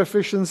 labor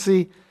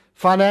efficiency,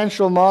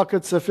 financial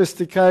market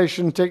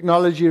sophistication,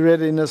 technology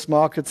readiness,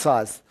 market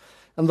size.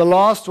 And the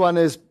last one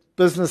is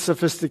business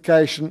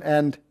sophistication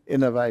and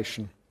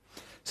innovation.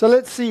 So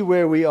let's see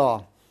where we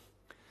are.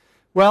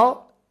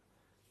 Well,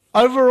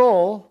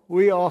 overall,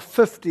 we are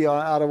 50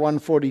 out of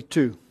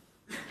 142.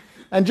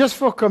 And just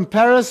for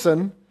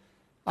comparison,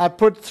 I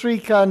put 3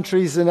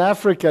 countries in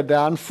Africa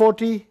down,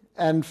 40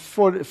 and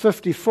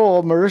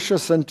 54,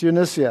 Mauritius and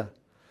Tunisia.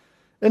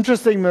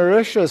 Interesting,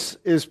 Mauritius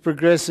is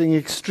progressing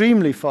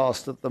extremely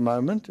fast at the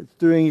moment. It's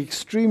doing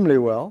extremely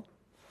well.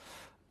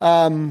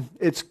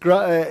 It's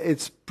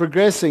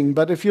progressing,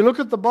 but if you look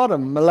at the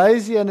bottom,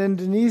 Malaysia and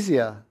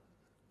Indonesia,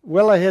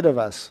 well ahead of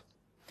us.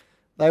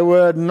 They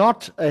were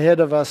not ahead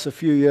of us a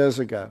few years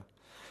ago.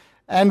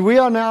 And we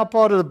are now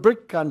part of the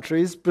BRIC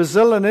countries.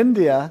 Brazil and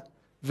India,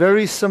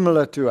 very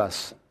similar to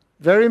us.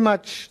 Very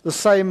much the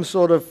same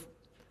sort of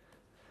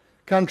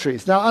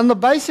countries. Now, on the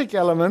basic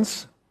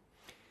elements,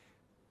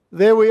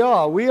 there we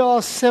are. We are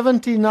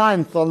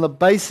 79th on the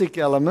basic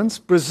elements.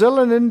 Brazil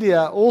and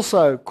India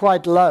also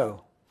quite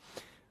low.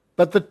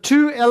 But the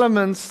 2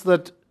 elements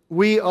that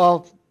we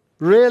are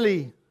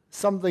really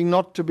something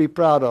not to be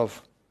proud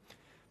of.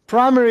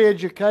 Primary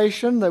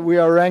education, that we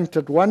are ranked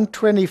at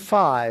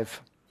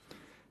 125.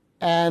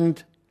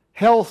 And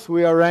health,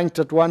 we are ranked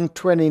at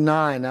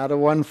 129 out of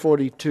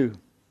 142.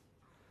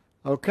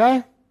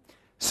 Okay?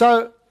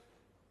 So,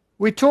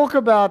 we talk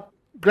about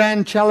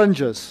grand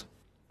challenges.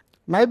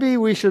 Maybe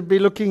we should be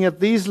looking at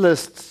these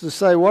lists to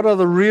say, what are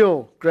the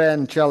real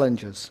grand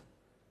challenges?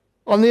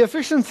 On the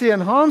efficiency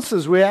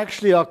enhancers, we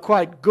actually are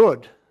quite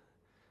good.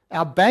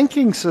 Our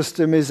banking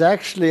system is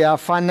actually, our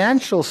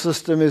financial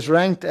system is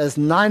ranked as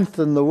 9th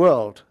in the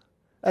world.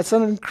 That's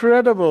an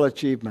incredible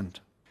achievement.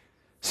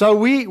 So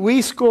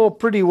we score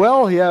pretty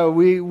well here.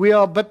 We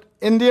are, but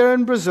India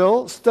and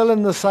Brazil still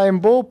in the same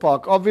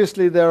ballpark.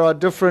 Obviously, there are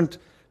different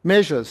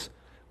measures.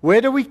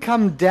 Where do we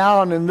come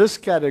down in this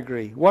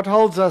category? What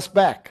holds us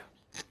back?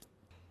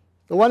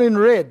 The one in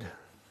red,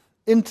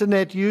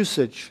 internet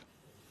usage.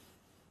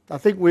 I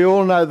think we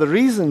all know the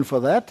reason for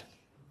that.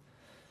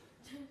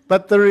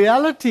 But the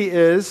reality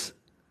is,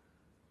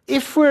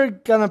 if we're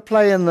going to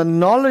play in the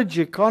knowledge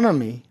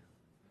economy,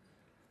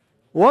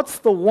 what's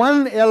the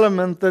one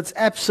element that's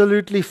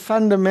absolutely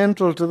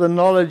fundamental to the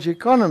knowledge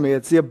economy?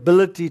 It's the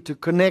ability to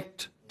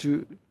connect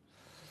to.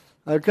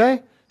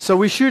 Okay? So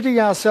we're shooting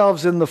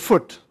ourselves in the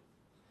foot.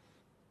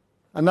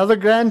 Another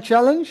grand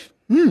challenge?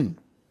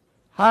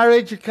 Higher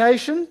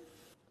education,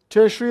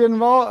 tertiary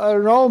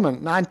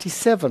enrollment,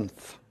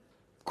 97th.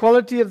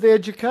 Quality of the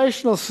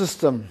educational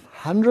system,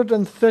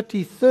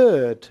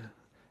 133rd.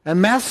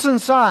 And maths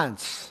and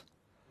science,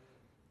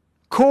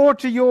 core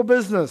to your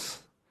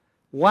business,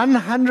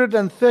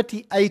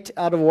 138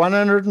 out of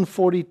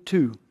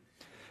 142.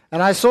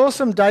 And I saw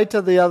some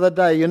data the other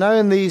day. You know,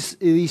 in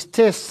these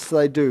tests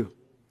they do,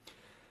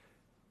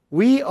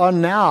 we are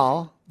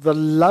now the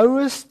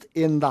lowest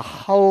in the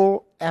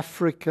whole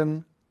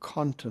African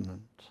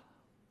continent.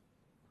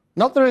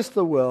 Not the rest of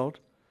the world,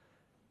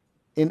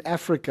 in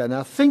Africa.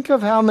 Now think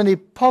of how many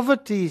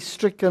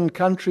poverty-stricken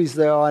countries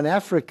there are in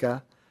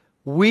Africa.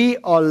 We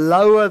are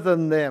lower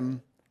than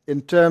them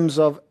in terms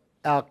of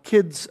our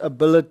kids'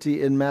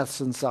 ability in maths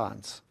and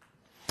science.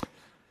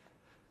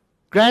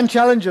 Grand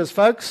challenges,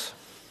 folks.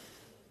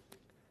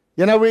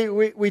 You know,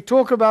 we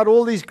talk about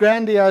all these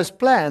grandiose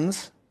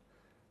plans.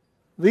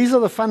 These are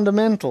the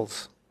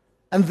fundamentals.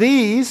 And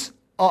these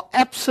are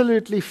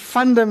absolutely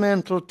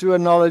fundamental to a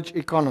knowledge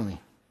economy.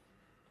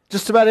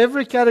 just about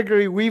every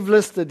category we've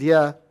listed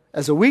here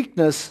as a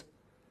weakness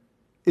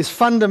is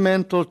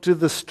fundamental to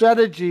the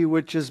strategy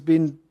which has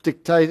been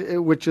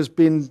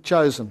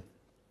chosen.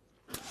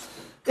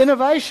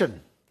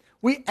 Innovation.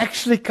 We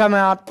actually come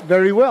out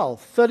very well,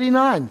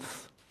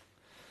 39th.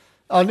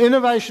 On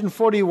innovation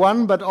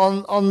 41, but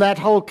on that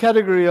whole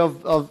category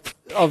of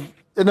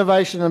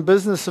innovation and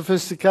business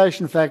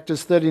sophistication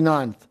factors,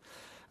 39th.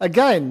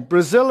 Again,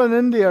 Brazil and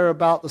India are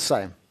about the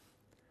same.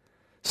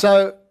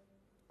 So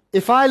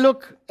if I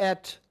look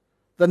at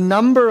the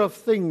number of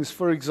things,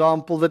 for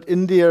example, that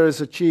India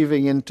is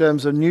achieving in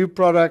terms of new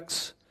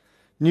products,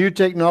 new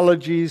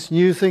technologies,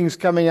 new things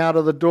coming out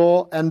of the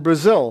door, and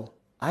Brazil,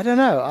 I don't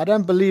know. I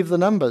don't believe the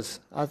numbers.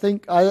 I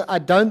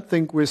don't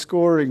think we're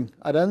scoring.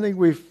 I don't think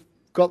we've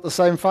got the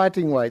same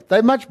fighting weight.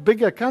 They're much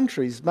bigger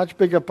countries, much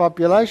bigger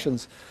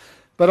populations.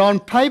 But on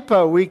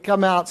paper, we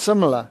come out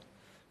similar.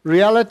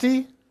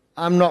 Reality,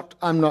 I'm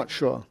not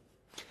sure.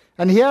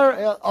 And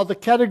here are the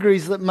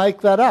categories that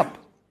make that up.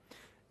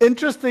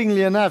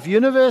 Interestingly enough,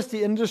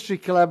 university-industry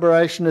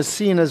collaboration is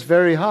seen as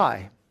very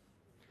high.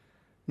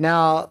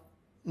 Now,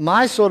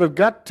 my sort of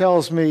gut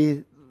tells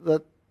me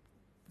that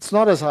it's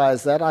not as high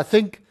as that. I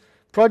think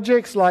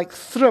projects like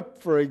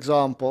THRIP, for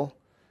example,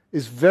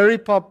 is very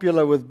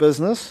popular with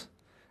business,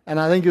 and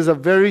I think is a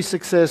very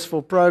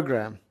successful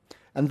program.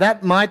 And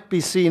that might be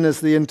seen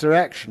as the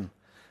interaction.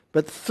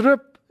 But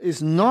THRIP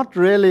is not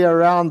really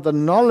around the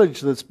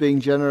knowledge that's being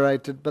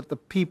generated, but the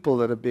people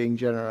that are being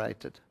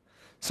generated.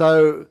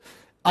 So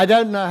I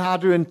don't know how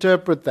to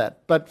interpret that.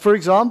 But for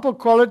example,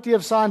 quality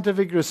of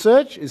scientific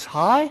research is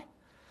high.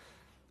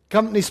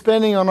 Company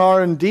spending on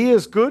R&D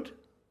is good.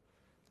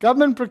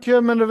 Government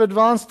procurement of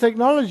advanced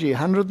technology,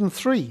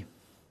 103.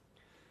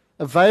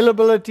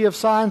 Availability of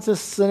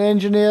scientists and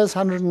engineers,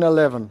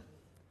 111.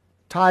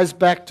 Ties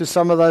back to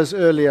some of those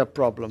earlier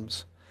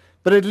problems.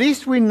 But at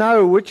least we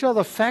know which are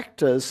the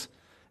factors.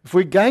 If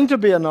we're going to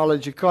be a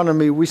knowledge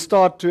economy, we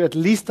start to at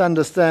least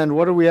understand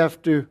what do we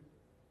have to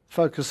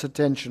focus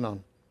attention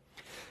on.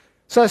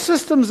 So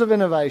systems of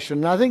innovation.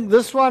 And I think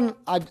this one,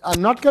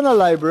 I'm not going to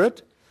labor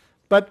it,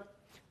 but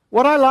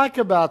what I like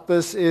about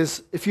this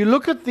is, if you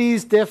look at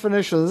these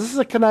definitions, this is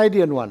a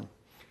Canadian one.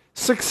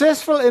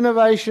 Successful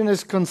innovation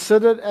is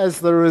considered as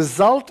the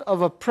result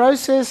of a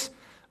process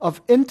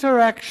of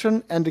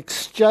interaction and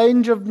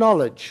exchange of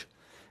knowledge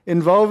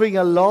involving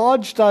a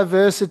large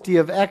diversity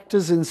of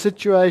actors in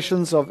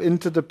situations of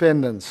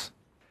interdependence.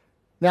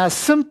 Now,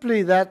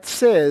 simply that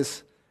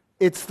says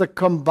it's the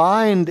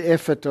combined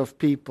effort of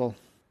people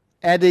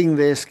adding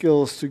their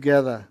skills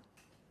together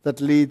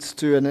that leads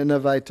to an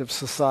innovative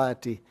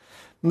society.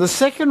 And the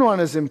second one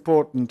is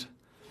important.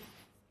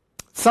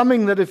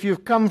 Something that if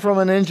you've come from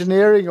an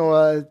engineering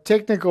or a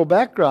technical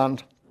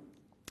background,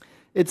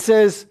 it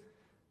says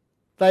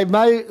they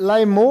may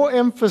lay more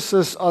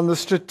emphasis on the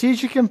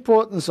strategic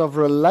importance of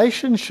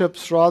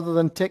relationships rather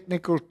than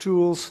technical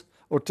tools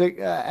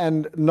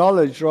and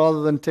knowledge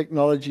rather than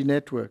technology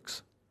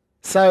networks.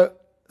 So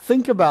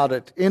think about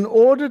it. In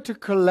order to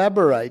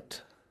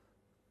collaborate,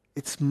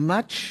 it's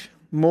much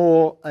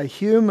more a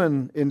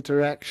human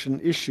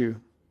interaction issue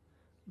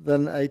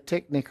than a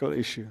technical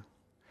issue.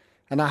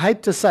 And I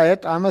hate to say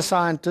it, I'm a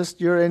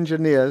scientist, you're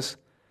engineers.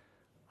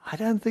 I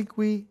don't think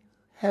we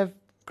have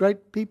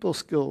great people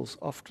skills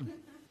often.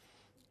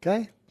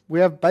 Okay? We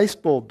have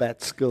baseball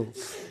bat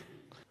skills.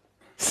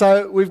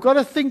 So we've got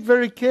to think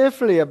very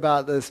carefully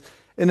about this.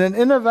 In an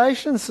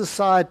innovation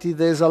society,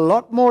 there's a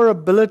lot more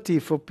ability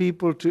for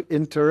people to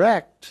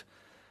interact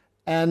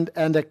and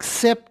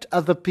accept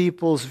other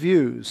people's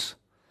views.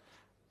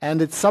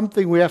 And it's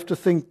something we have to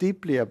think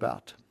deeply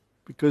about.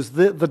 Because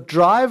the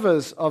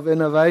drivers of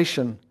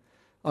innovation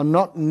are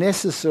not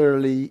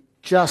necessarily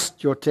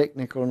just your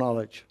technical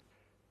knowledge.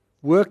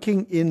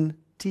 Working in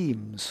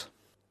teams.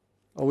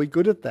 Are we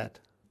good at that?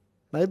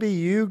 Maybe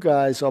you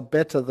guys are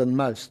better than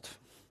most.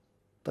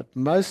 But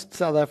most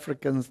South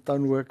Africans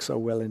don't work so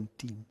well in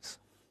teams.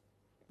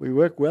 We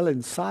work well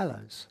in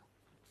silos.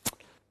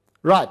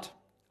 Right.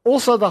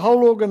 Also, the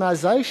whole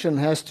organization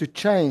has to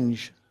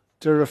change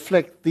to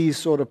reflect these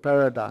sort of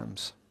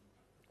paradigms.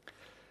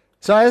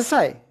 So as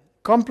I say,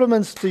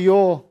 compliments to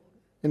your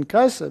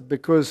INCOSA,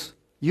 because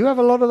you have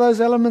a lot of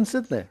those elements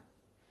in there.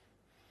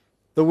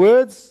 The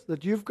words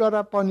that you've got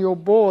up on your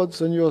boards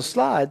and your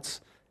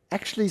slides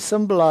actually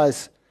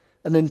symbolize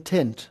an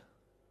intent.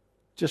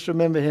 Just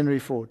remember Henry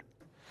Ford.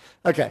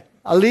 Okay,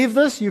 I'll leave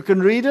this. You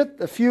can read it.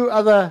 A few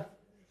other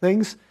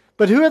things.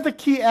 But who are the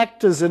key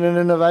actors in an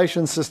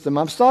innovation system?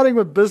 I'm starting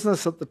with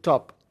business at the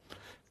top.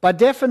 By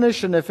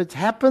definition, if it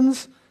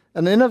happens,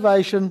 an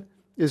innovation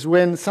is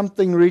when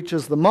something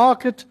reaches the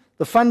market.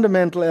 The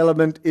fundamental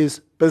element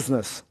is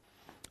business.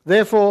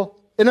 Therefore,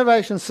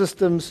 innovation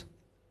systems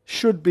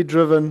should be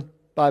driven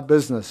by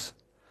business.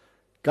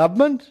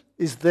 Government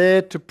is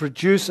there to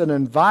produce an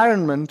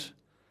environment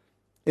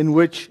in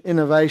which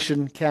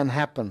innovation can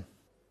happen.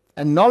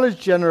 And knowledge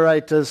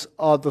generators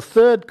are the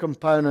third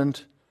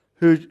component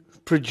who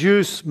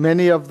produce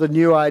many of the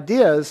new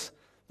ideas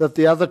that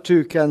the other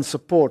two can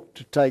support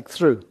to take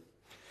through.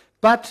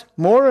 But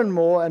more and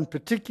more, and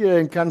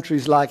particularly in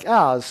countries like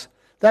ours,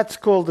 that's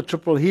called the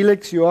triple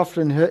helix. You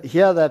often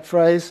hear that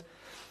phrase.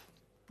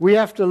 We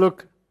have to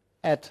look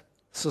at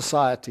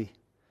society.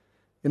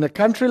 In a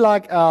country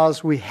like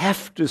ours, we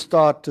have to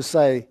start to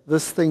say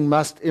this thing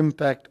must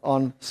impact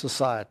on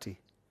society.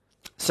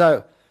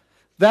 So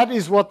that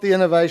is what the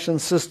innovation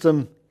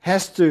system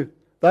has to,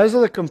 those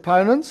are the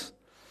components.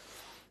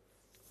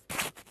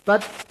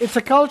 But it's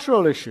a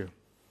cultural issue.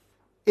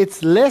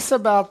 It's less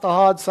about the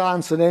hard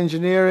science and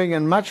engineering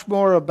and much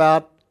more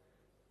about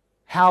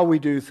how we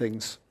do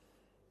things.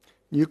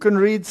 You can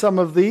read some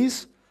of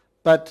these,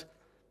 but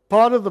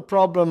part of the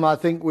problem I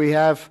think we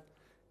have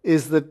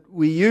is that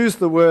we use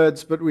the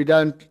words, but we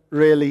don't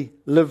really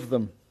live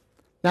them.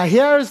 Now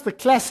here is the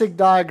classic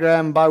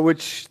diagram by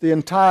which the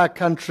entire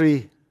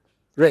country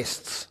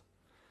rests.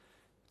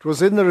 It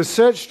was in the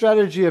research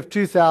strategy of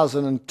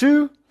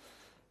 2002,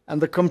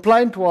 and the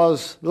complaint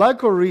was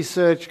local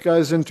research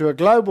goes into a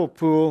global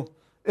pool,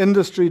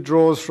 industry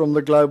draws from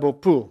the global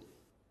pool.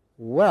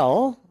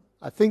 Well,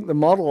 I think the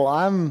model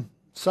I'm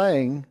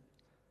saying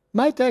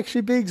might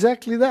actually be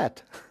exactly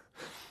that.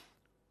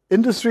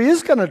 Industry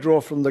is going to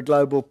draw from the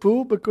global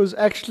pool because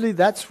actually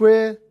that's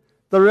where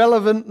the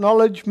relevant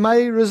knowledge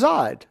may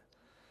reside.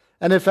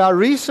 And if our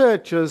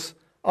researchers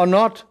are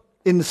not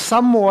in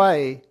some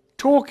way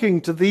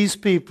talking to these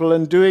people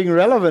and doing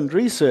relevant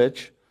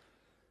research,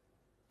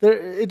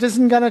 it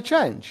isn't going to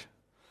change.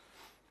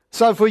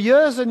 So for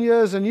years and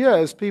years and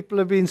years, people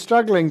have been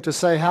struggling to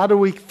say, how do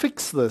we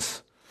fix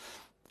this?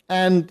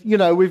 And, you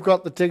know, we've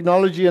got the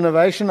Technology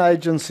Innovation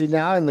Agency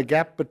now in the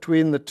gap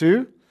between the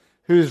two,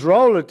 whose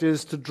role it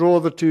is to draw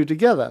the two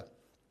together.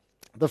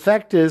 The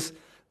fact is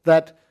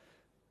that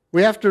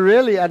we have to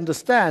really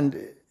understand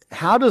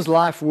how does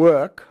life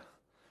work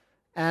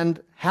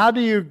and how do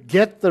you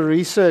get the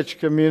research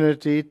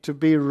community to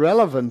be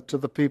relevant to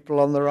the people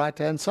on the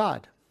right-hand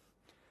side.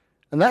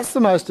 And that's the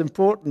most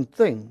important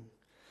thing.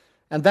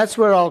 And that's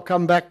where I'll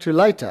come back to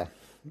later,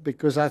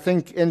 because I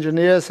think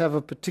engineers have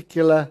a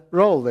particular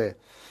role there.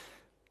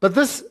 But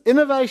this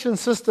innovation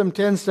system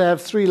tends to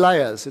have three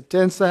layers. It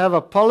tends to have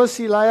a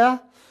policy layer.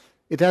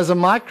 It has a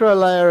micro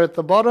layer at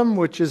the bottom,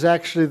 which is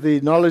actually the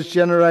knowledge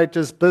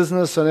generators,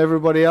 business, and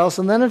everybody else.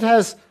 And then it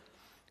has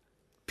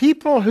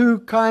people who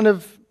kind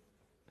of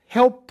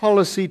help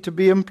policy to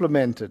be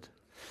implemented.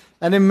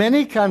 And in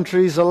many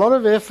countries, a lot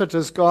of effort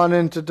has gone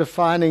into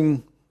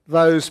defining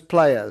those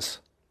players.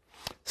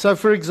 So,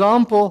 for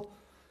example,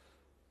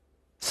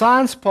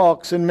 science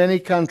parks in many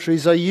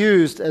countries are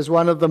used as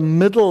one of the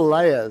middle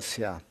layers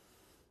here.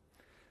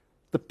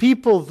 The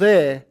people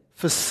there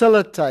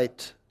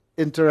facilitate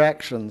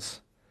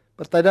interactions,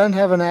 but they don't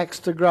have an axe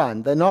to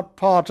grind. They're not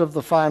part of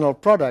the final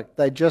product.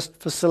 They're just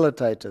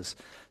facilitators.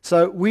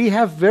 So we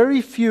have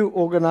very few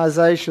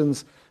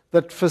organizations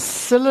that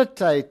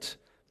facilitate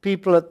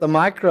people at the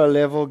micro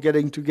level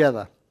getting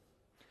together.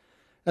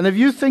 And if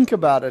you think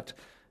about it,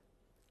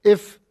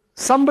 if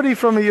somebody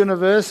from a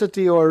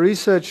university or a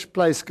research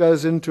place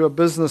goes into a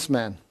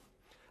businessman,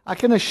 I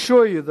can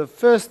assure you the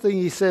first thing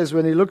he says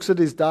when he looks at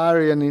his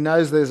diary and he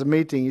knows there's a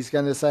meeting, he's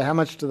going to say, how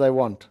much do they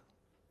want?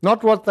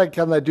 Not what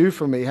can they do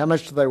for me, how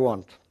much do they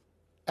want?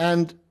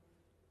 And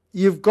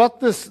you've got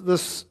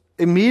this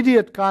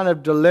immediate kind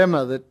of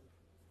dilemma that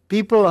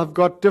people have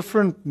got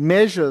different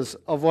measures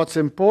of what's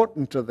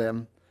important to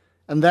them,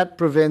 and that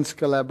prevents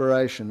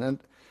collaboration. And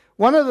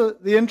one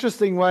of the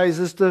interesting ways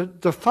is to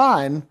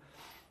define,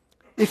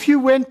 if you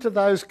went to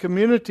those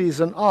communities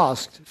and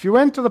asked, if you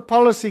went to the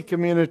policy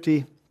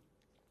community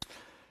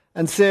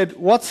and said,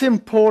 what's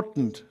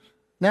important?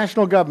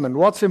 National government,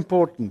 what's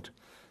important?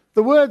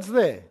 The word's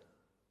there.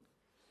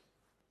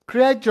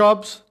 Create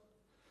jobs,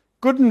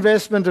 good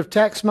investment of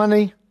tax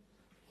money,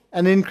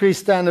 and increase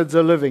standards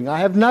of living. I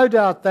have no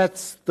doubt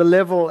that's the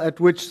level at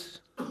which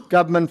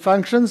government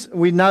functions.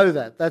 We know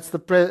that. That's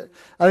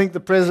I think the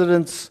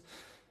President's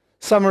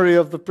summary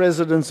of the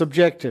President's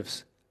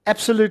objectives.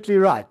 Absolutely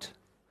right.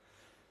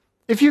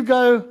 If you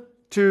go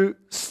to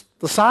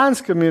the science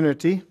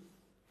community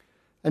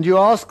and you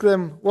ask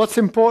them what's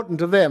important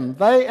to them,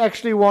 they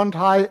actually want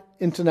high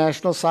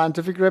international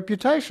scientific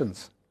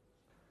reputations.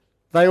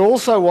 They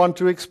also want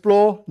to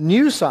explore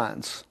new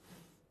science.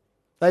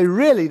 They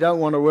really don't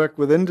want to work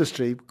with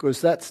industry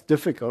because that's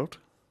difficult.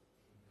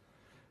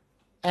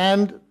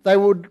 And they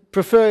would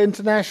prefer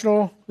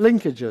international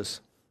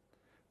linkages.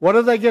 What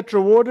do they get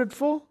rewarded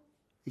for?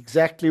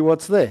 Exactly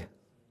what's there.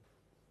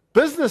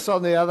 Business,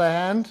 on the other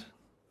hand,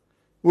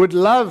 would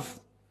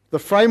love the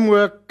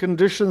framework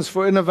conditions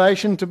for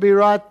innovation to be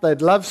right.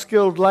 They'd love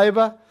skilled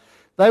labor.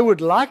 They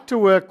would like to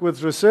work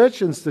with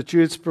research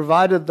institutes,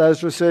 provided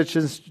those research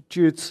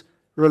institutes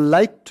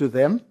relate to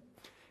them.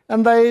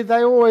 And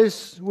they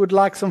always would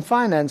like some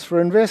finance for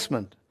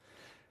investment.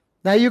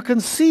 Now you can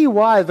see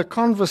why the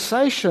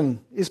conversation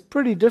is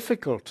pretty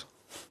difficult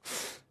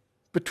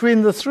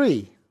between the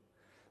three.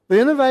 The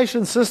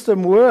innovation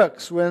system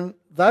works when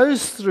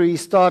those three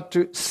start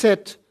to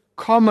set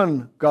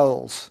common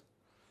goals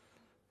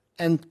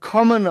and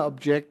common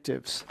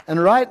objectives.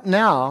 And right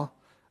now,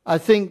 I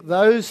think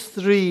those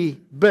three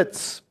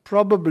bits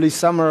probably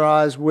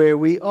summarize where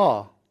we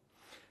are.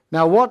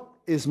 Now, what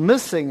is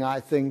missing,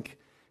 I think,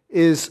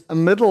 is a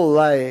middle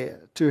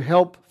layer to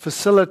help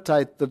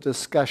facilitate the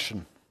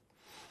discussion.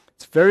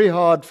 It's very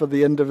hard for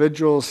the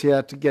individuals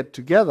here to get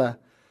together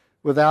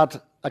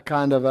without a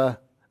kind of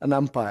an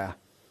umpire.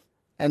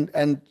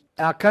 And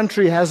our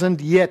country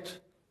hasn't yet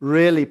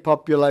really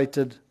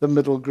populated the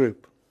middle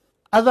group.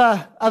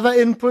 Other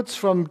inputs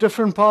from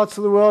different parts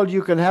of the world,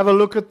 you can have a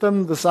look at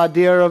them. This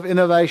idea of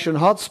innovation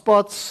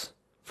hotspots,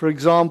 for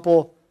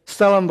example,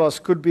 Stellenbosch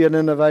could be an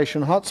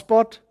innovation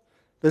hotspot.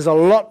 There's a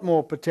lot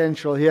more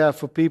potential here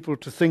for people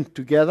to think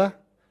together,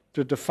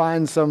 to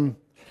define some.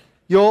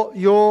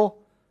 Your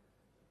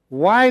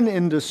wine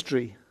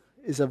industry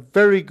is a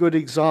very good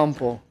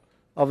example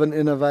of an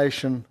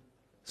innovation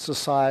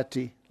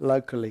society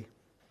locally.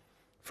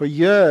 For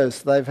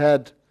years, they've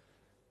had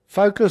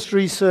focused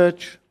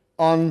research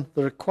on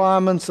the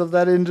requirements of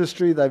that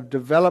industry. They've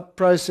developed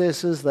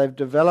processes, they've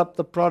developed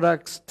the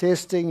products,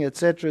 testing,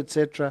 etc.,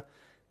 etc.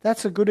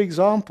 That's a good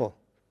example.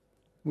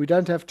 We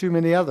don't have too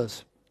many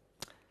others.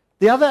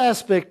 The other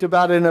aspect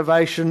about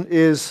innovation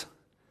is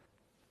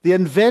the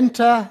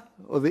inventor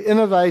or the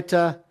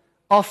innovator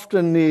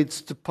often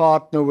needs to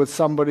partner with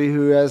somebody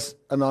who has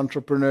an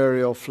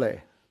entrepreneurial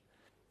flair.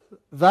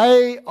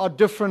 They are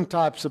different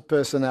types of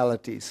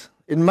personalities.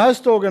 In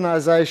most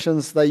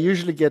organizations, they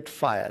usually get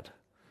fired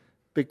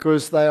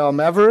because they are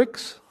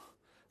mavericks,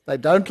 they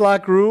don't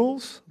like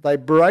rules, they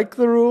break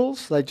the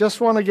rules, they just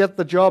want to get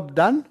the job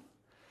done,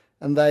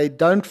 and they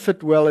don't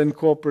fit well in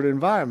corporate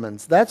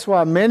environments. That's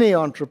why many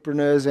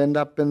entrepreneurs end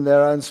up in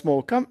their own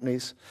small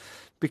companies,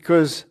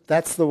 because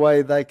that's the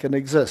way they can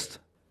exist.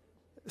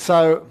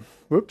 So,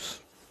 whoops,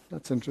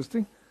 that's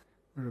interesting.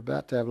 We're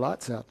about to have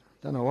lights out.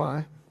 Don't know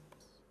why.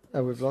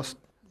 Oh,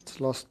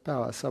 it's lost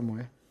power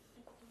somewhere.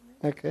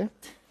 Okay.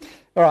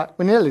 All right,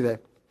 we're nearly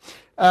there.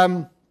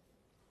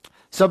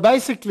 So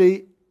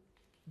basically,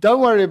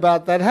 don't worry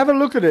about that. Have a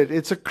look at it.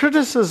 It's a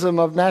criticism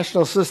of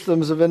national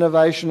systems of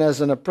innovation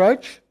as an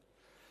approach,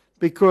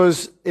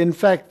 because, in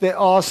fact, there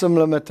are some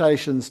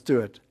limitations to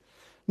it.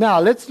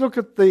 Now, let's look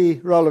at the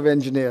role of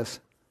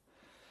engineers.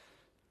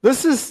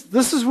 This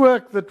is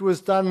work that was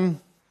done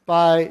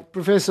by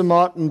Professor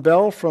Martin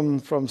Bell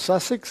from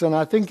Sussex, and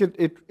I think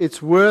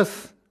it's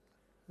worth...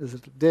 Is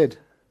it dead?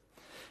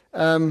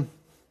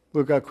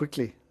 We'll go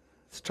quickly.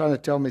 It's trying to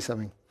tell me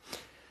something.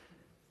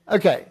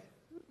 Okay,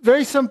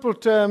 very simple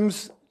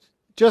terms.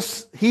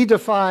 Just he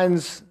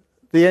defines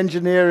the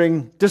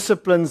engineering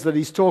disciplines that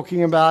he's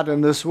talking about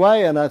in this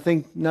way, and I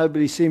think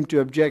nobody seemed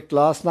to object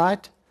last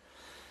night.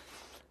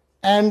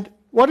 And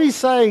what he's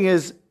saying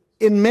is,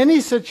 in many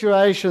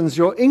situations,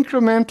 your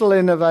incremental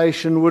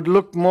innovation would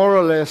look more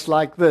or less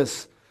like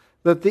this,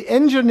 that the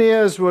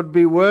engineers would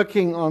be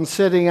working on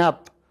setting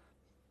up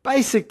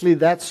basically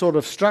that sort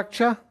of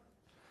structure.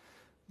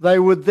 They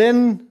would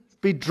then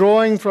be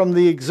drawing from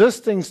the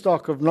existing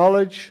stock of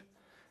knowledge,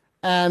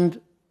 and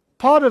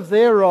part of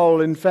their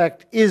role, in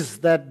fact, is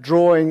that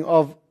drawing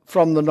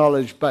from the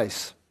knowledge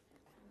base.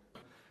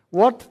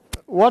 What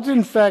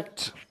in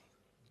fact,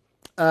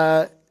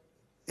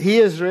 he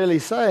is really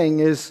saying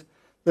is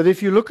that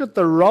if you look at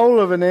the role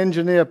of an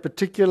engineer,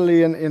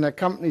 particularly in a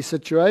company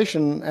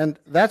situation, and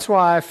that's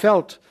why I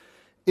felt,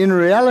 in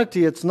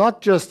reality, it's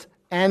not just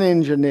an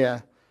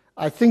engineer.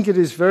 I think it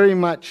is very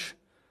much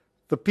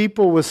the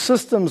people with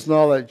systems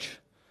knowledge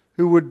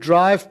who would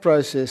drive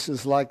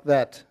processes like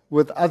that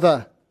with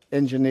other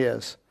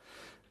engineers.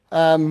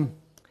 And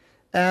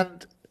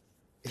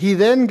he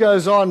then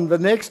goes on, the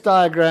next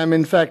diagram,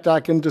 in fact, I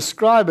can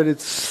describe it.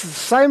 It's the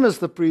same as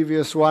the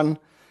previous one,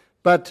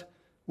 but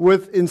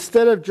with,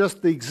 instead of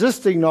just the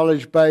existing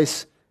knowledge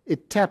base,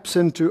 it taps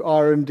into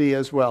R&D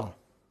as well.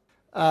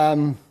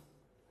 Yeah,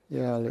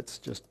 let's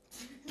just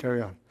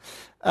carry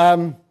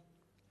on.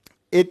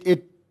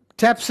 It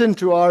taps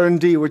into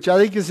R&D, which I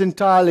think is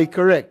entirely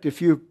correct.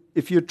 If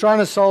you're trying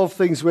to solve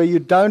things where you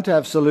don't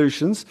have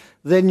solutions,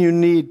 then you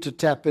need to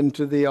tap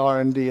into the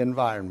R&D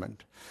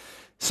environment.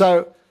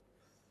 So,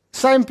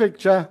 same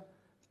picture,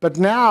 but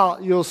now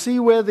you'll see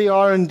where the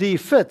R&D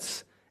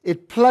fits.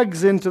 It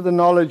plugs into the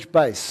knowledge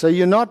base. So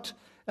you're not,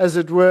 as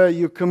it were,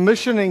 you're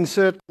commissioning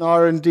certain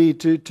R&D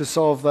to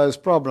solve those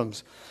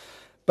problems.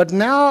 But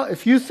now,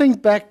 if you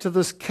think back to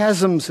this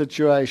chasm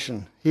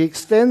situation, he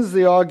extends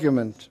the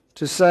argument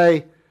to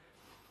say,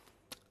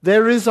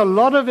 there is a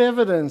lot of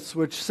evidence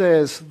which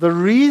says the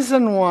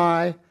reason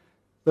why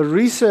the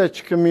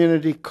research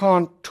community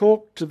can't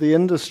talk to the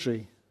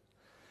industry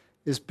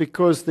is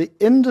because the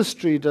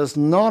industry does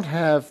not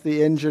have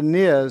the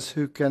engineers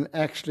who can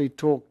actually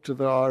talk to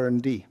the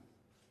R&D.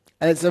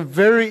 And it's a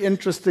very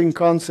interesting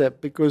concept,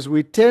 because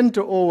we tend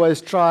to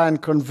always try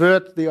and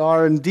convert the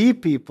R&D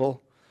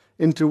people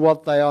into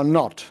what they are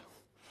not.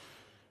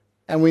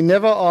 And we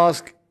never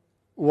ask,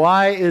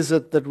 why is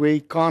it that we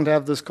can't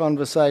have this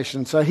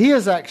conversation? So he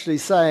is actually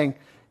saying,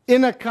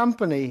 in a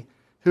company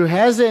who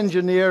has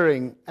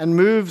engineering and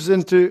moves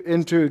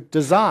into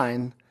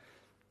design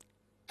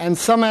and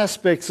some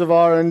aspects of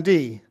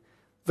R&D,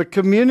 the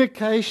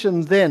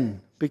communication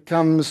then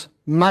becomes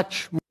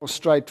much more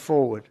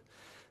straightforward.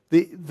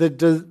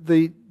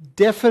 The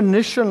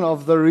definition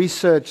of the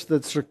research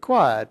that's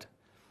required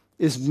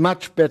is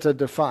much better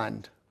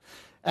defined.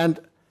 And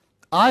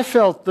I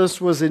felt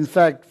this was in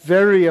fact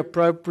very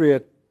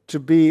appropriate to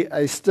be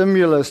a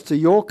stimulus to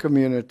your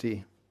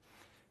community,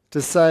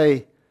 to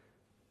say,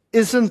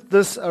 isn't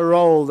this a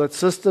role that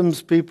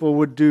systems people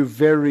would do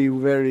very,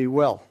 very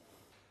well,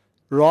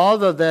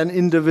 rather than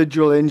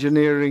individual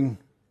engineering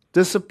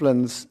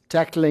disciplines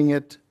tackling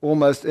it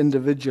almost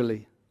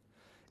individually?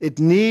 It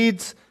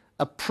needs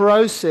a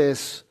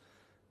process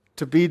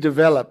to be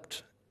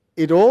developed.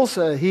 He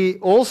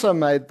also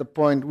made the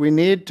point we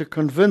need to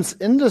convince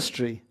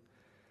industry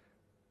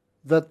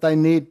that they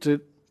need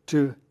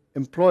to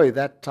employ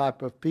that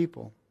type of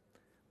people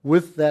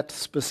with that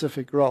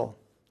specific role.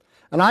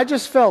 And I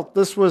just felt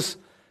this was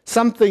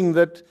something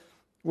that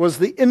was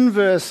the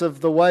inverse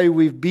of the way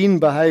we've been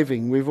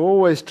behaving. We've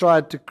always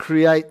tried to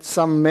create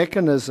some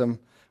mechanism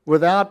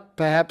without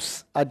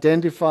perhaps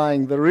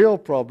identifying the real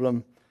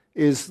problem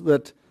is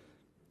that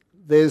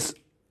there's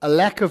a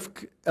lack of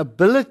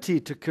ability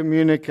to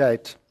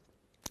communicate.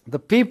 The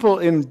people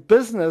in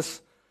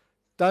business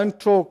don't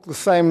talk the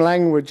same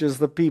language as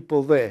the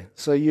people there.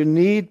 So you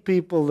need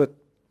people that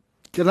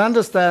can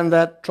understand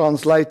that,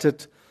 translate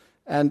it,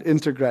 and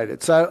integrate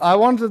it. So I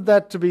wanted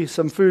that to be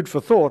some food for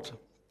thought,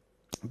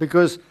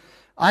 because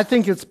I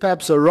think it's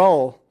perhaps a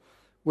role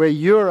where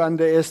you're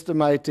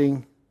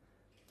underestimating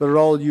the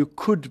role you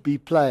could be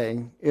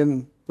playing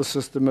in the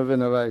system of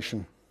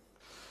innovation.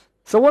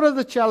 So what are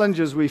the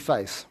challenges we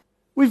face?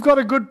 We've got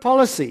a good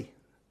policy.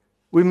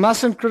 We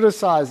mustn't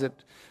criticize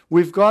it.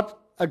 We've got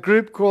a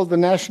group called the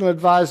National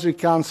Advisory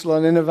Council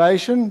on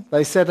Innovation.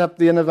 They set up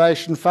the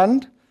Innovation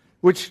Fund,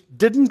 which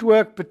didn't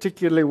work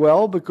particularly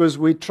well because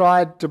we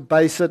tried to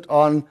base it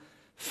on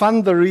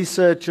fund the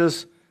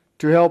researchers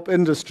to help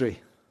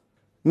industry,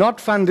 not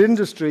fund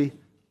industry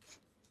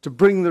to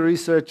bring the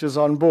researchers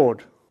on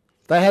board.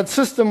 They had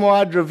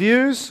system-wide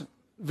reviews.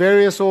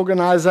 Various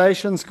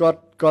organizations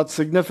got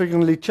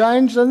significantly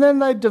changed, and then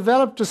they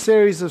developed a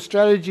series of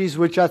strategies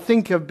which I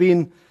think have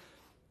been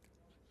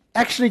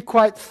actually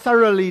quite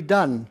thoroughly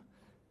done,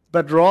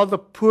 but rather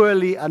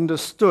poorly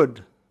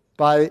understood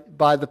by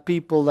the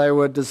people they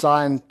were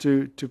designed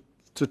to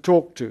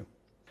talk to.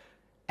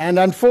 And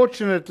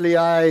unfortunately,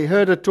 I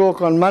heard a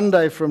talk on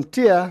Monday from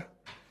TIER,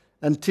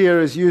 and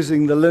TIER is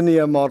using the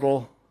linear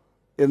model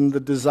in the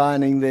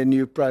designing their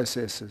new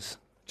processes,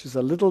 which is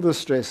a little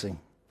distressing.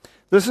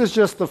 This is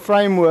just the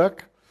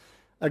framework.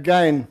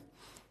 Again,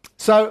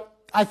 so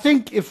I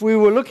think if we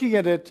were looking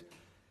at it,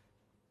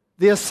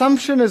 the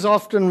assumption is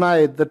often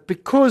made that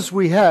because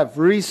we have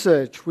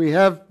research, we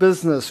have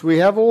business, we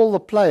have all the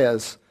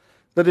players,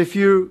 that if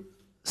you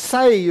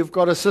say you've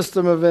got a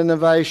system of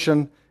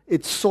innovation,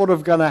 it's sort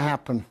of going to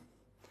happen.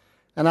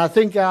 And I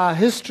think our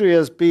history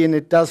has been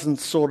it doesn't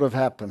sort of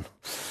happen.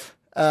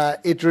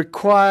 It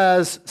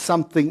requires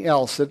something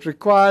else. It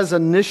requires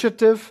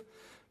initiative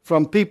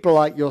from people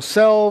like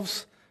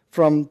yourselves,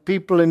 from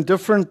people in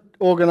different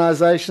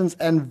organizations,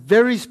 and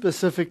very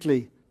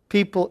specifically,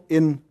 people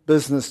in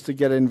business to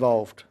get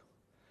involved.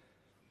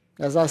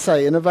 As I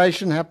say,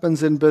 innovation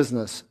happens in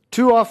business.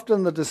 Too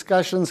often the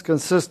discussions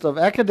consist of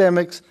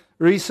academics,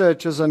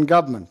 researchers, and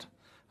government,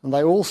 and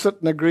they all sit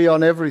and agree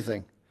on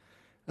everything.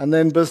 And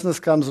then business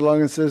comes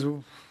along and says,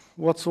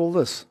 what's all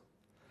this?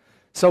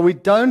 So we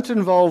don't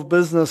involve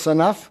business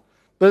enough.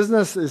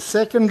 Business is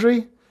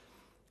secondary.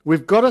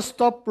 We've got to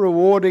stop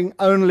rewarding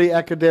only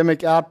academic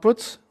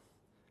outputs.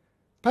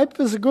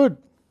 Papers are good.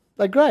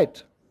 They're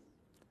great.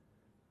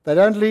 They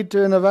don't lead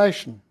to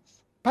innovation.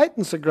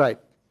 Patents are great.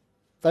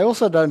 They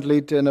also don't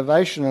lead to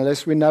innovation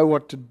unless we know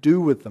what to do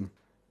with them.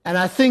 And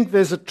I think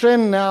there's a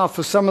trend now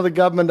for some of the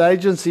government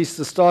agencies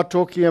to start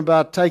talking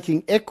about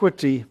taking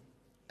equity.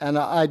 And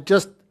I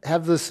just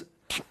have this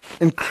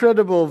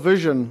incredible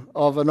vision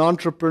of an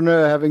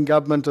entrepreneur having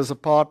government as a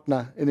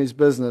partner in his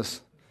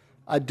business.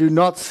 I do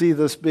not see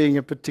this being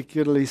a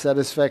particularly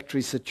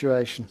satisfactory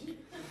situation.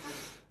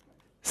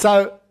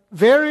 So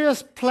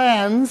various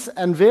plans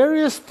and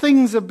various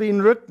things have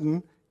been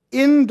written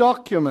in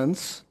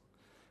documents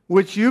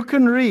which you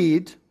can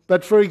read,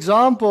 but for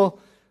example,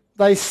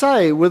 they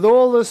say with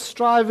all this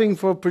striving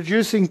for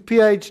producing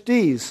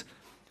PhDs,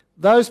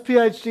 those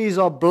PhDs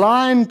are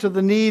blind to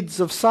the needs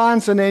of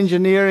science and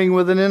engineering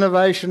with an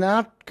innovation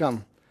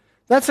outcome.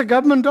 That's a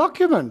government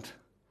document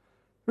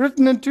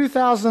written in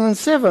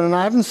 2007, and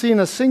I haven't seen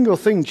a single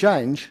thing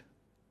change.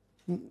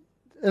 In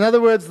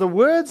other words, the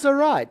words are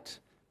right,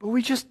 but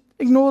we just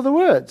ignore the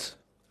words.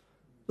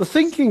 The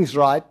thinking's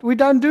right, we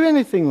don't do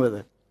anything with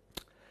it.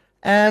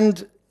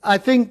 And I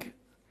think,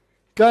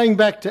 going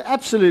back to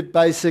absolute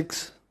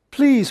basics,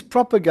 please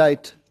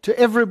propagate to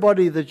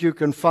everybody that you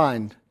can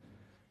find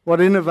what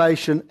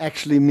innovation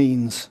actually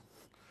means.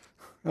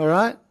 All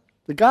right?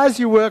 The guys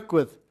you work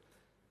with,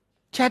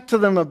 chat to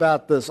them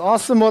about this.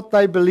 Ask them what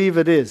they believe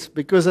it is.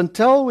 Because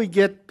until we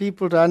get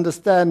people to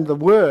understand the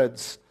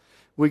words,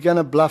 we're going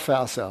to bluff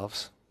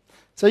ourselves.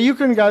 So you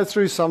can go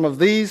through some of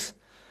these.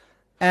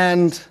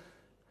 And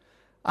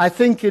I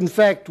think, in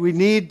fact, we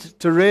need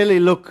to really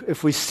look,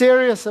 if we're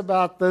serious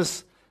about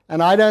this,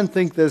 and I don't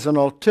think there's an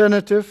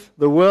alternative.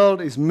 The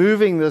world is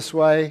moving this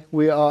way.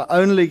 We are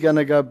only going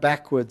to go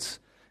backwards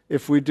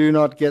if we do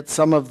not get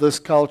some of this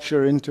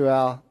culture into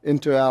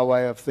our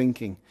way of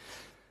thinking.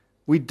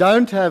 We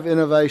don't have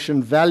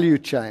innovation value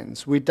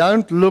chains. We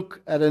don't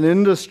look at an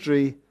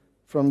industry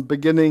from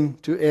beginning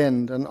to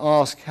end and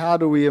ask, how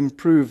do we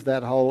improve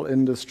that whole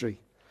industry?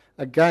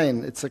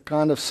 Again, it's a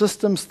kind of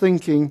systems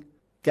thinking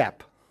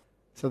gap.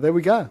 So there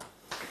we go.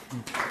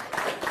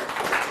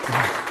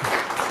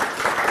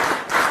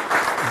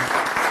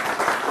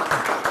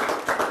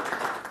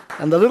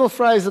 And the little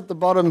phrase at the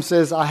bottom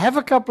says, I have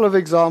a couple of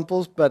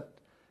examples, but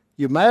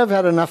you may have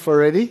had enough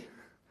already.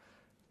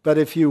 But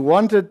if you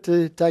wanted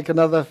to take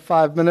another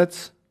 5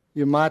 minutes,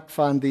 you might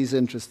find these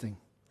interesting.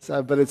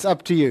 So, but it's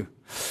up to you.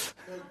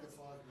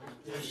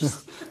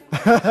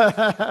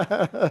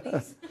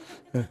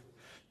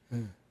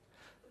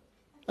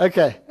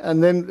 Okay,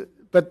 and then,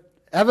 but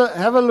have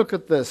a look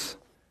at this.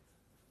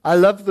 I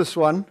love this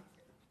one.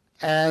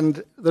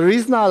 And the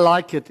reason I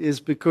like it is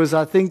because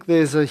I think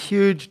there's a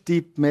huge,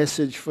 deep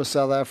message for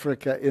South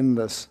Africa in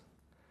this.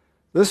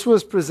 This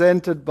was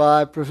presented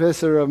by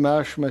Professor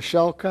Ramesh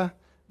Mashelka,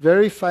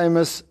 very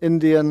famous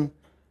Indian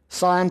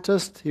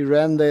scientist. He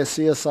ran their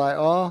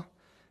CSIR.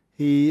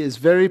 He is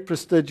very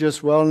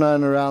prestigious, well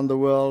known around the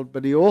world,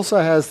 but he also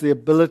has the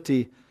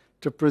ability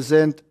to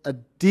present a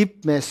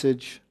deep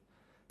message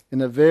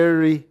in a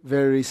very,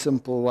 very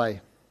simple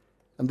way.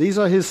 And these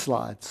are his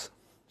slides.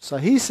 So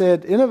he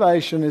said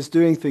innovation is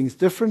doing things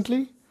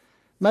differently,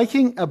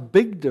 making a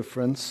big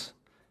difference,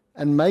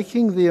 and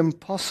making the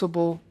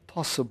impossible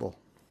possible.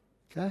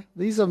 Okay?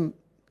 These are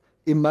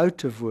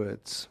emotive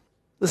words.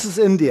 This is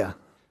India.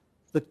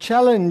 The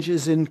challenge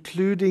is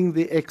including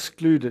the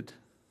excluded.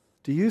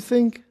 Do you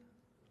think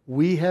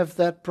we have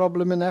that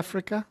problem in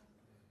Africa?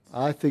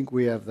 I think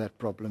we have that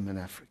problem in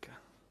Africa.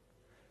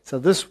 So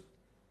this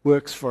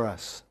works for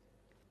us.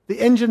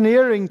 The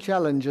engineering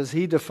challenge, as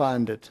he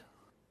defined it,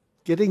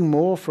 getting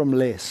more from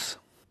less.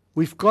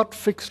 We've got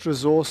fixed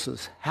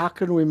resources. How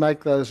can we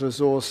make those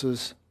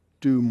resources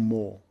do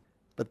more?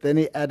 But then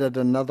he added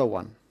another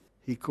one.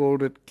 He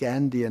called it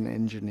Gandhian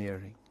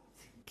engineering.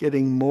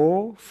 Getting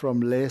more from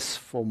less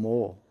for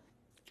more.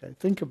 Okay,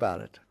 think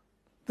about it.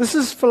 This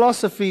is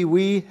philosophy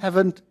we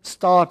haven't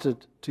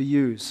started to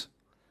use.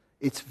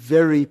 It's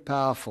very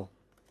powerful.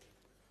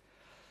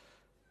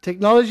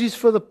 Technologies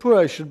for the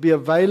poor should be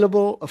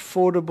available,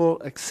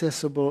 affordable,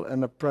 accessible,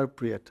 and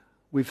appropriate.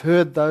 We've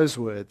heard those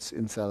words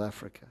in South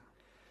Africa.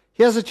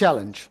 Here's a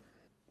challenge.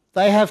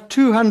 They have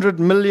 200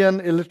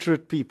 million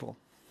illiterate people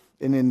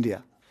in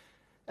India.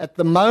 At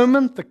the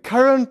moment, the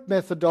current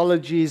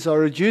methodologies are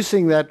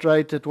reducing that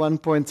rate at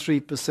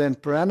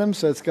 1.3% per annum,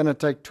 so it's going to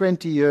take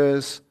 20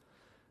 years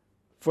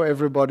for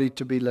everybody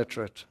to be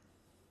literate.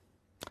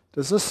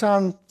 Does this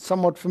sound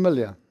somewhat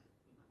familiar?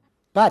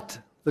 But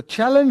the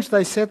challenge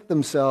they set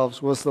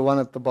themselves was the one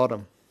at the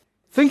bottom.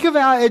 Think of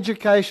our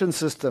education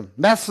system,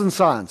 maths and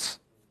science.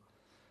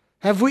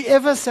 Have we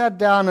ever sat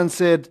down and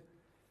said,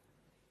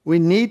 we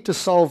need to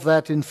solve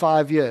that in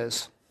 5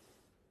 years?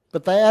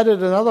 But they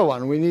added another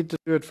one. We need to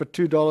do it for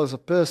 $2 a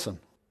person.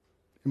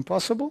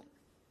 Impossible?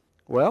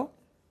 Well,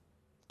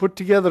 put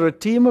together a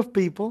team of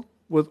people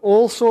with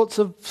all sorts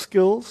of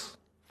skills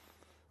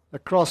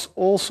across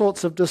all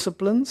sorts of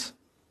disciplines.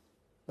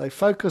 They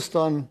focused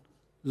on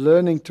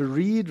learning to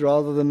read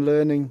rather than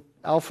learning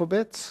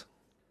alphabets.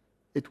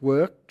 It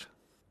worked.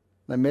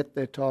 They met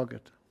their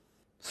target.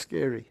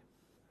 Scary.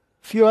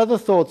 A few other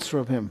thoughts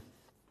from him.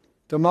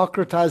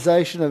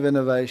 Democratization of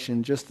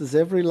innovation. Just as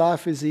every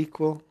life is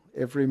equal,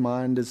 every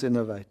mind is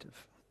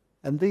innovative.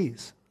 And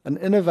these. An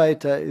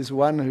innovator is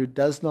one who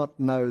does not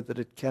know that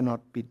it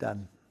cannot be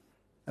done.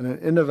 And an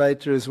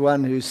innovator is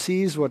one who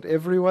sees what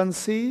everyone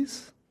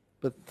sees,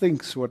 but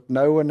thinks what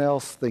no one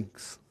else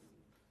thinks.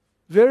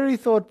 Very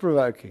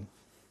thought-provoking.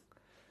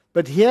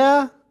 But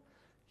here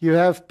you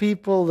have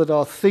people that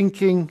are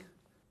thinking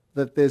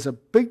that there's a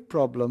big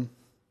problem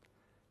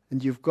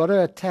and you've got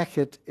to attack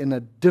it in a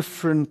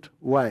different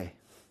way.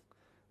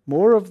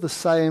 More of the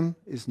same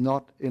is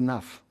not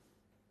enough.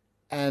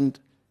 And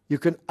you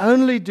can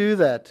only do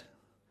that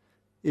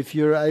if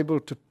you're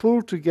able to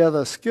pull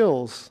together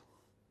skills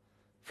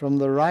from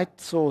the right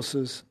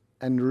sources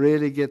and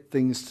really get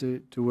things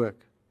to work.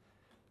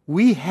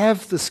 We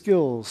have the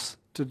skills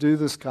to do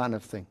this kind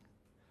of thing.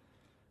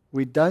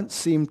 We don't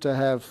seem to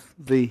have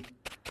the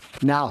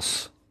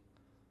nous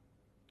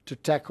to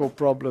tackle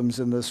problems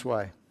in this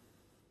way.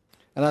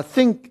 And I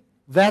think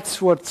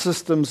that's what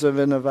systems of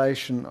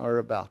innovation are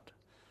about.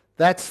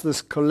 That's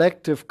this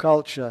collective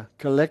culture,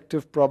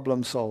 collective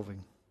problem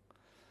solving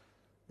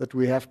that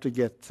we have to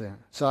get there.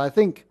 So I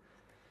think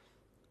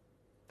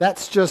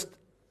that's just,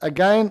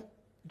 again,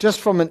 just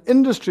from an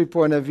industry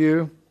point of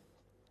view,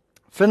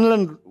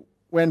 Finland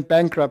went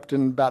bankrupt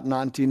in about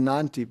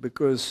 1990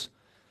 because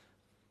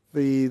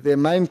their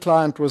main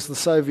client was the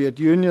Soviet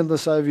Union. The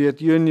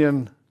Soviet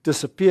Union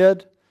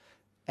disappeared,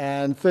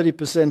 and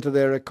 30% of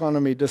their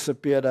economy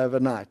disappeared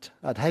overnight.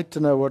 I'd hate to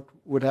know what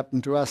would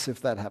happen to us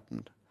if that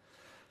happened.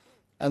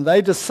 And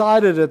they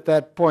decided at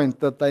that point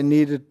that they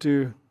needed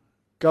to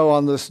go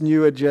on this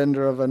new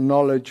agenda of a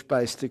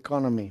knowledge-based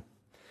economy.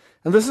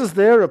 And this is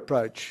their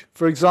approach.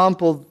 For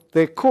example,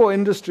 their core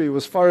industry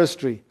was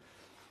forestry.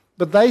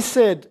 But they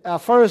said, our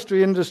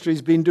forestry industry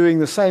has been doing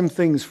the same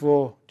things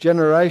for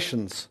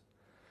generations.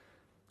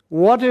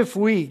 What if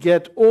we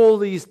get all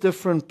these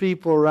different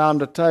people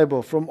around a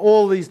table from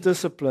all these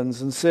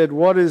disciplines and said,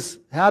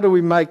 how do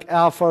we make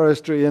our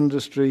forestry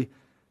industry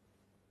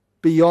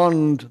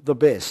beyond the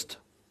best?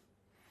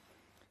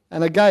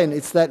 And again,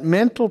 it's that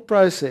mental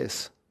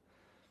process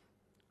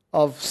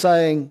of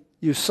saying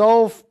you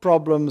solve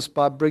problems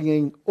by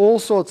bringing all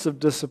sorts of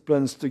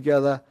disciplines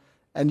together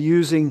and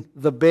using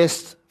the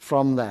best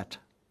from that.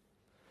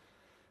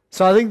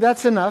 So I think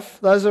that's enough.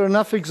 Those are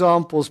enough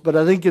examples, but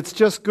I think it's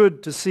just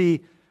good to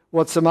see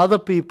what some other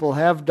people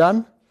have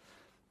done.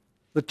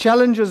 The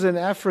challenges in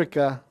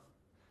Africa,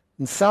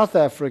 in South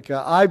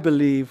Africa, I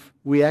believe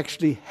we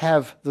actually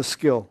have the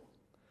skill.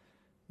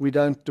 We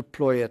don't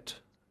deploy it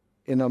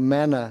in a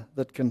manner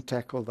that can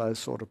tackle those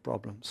sort of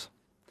problems.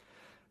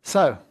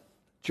 So,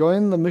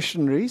 join the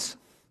missionaries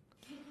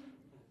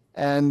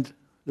and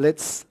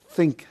let's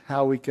think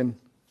how we can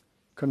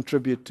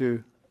contribute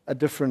to a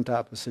different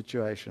type of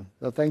situation.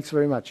 So thanks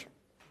very much.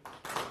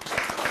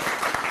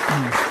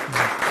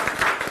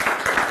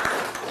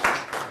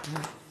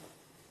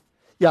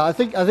 Yeah, I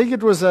think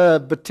it was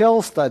a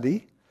Battelle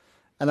study,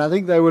 and I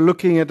think they were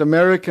looking at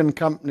American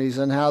companies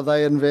and how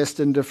they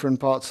invest in different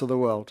parts of the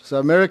world. So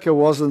America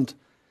wasn't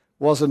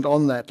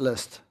on that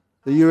list.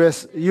 The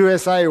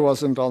USA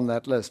wasn't on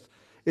that list.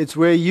 It's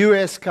where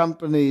US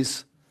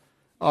companies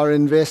are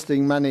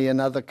investing money in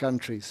other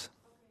countries.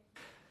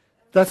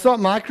 That's not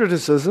my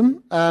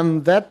criticism.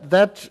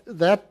 Let's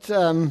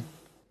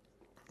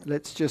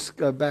just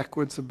go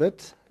backwards a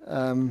bit.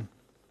 No.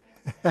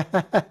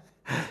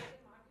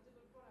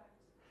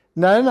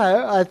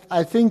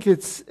 I think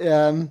it's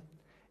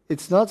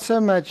not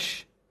so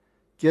much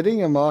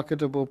getting a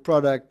marketable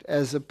product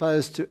as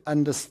opposed to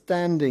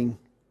understanding.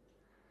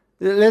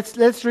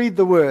 Let's read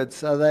the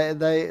words.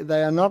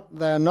 They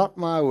are not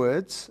my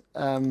words.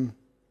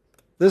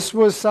 This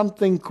was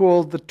something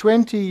called the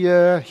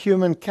 20-year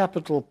Human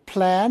Capital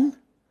Plan,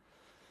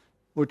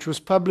 which was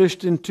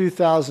published in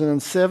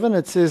 2007.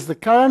 It says the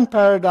current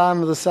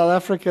paradigm of the South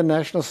African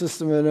National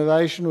System of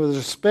Innovation with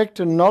respect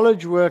to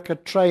knowledge worker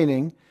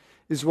training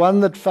is one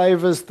that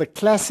favors the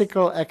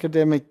classical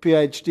academic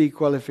PhD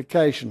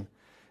qualification.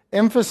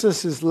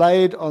 Emphasis is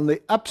laid on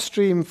the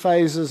upstream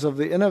phases of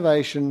the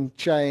innovation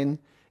chain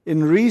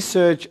in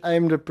research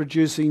aimed at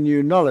producing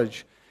new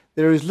knowledge.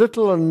 There is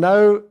little or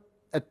no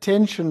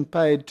attention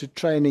paid to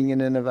training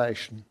and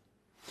innovation.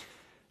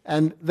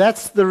 And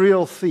that's the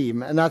real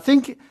theme. And I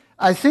think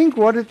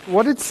what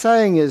it's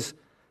saying is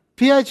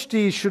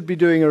PhDs should be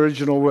doing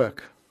original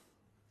work.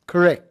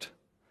 Correct.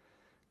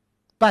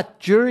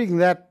 But during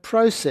that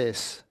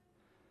process,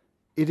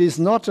 it is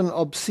not an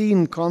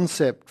obscene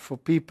concept for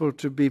people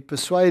to be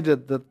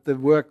persuaded that the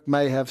work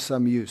may have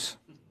some use.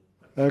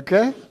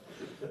 Okay?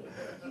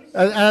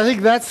 And I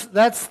think that's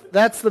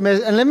the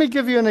message. And let me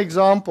give you an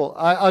example.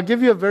 I'll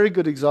give you a very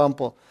good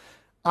example.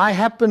 I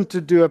happened to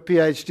do a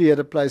PhD at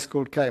a place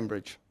called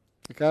Cambridge.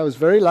 Okay, I was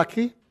very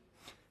lucky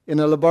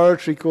in a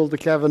laboratory called the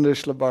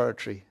Cavendish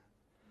Laboratory,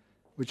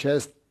 which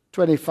has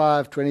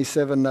 25,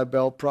 27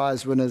 Nobel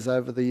Prize winners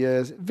over the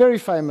years. Very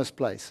famous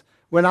place.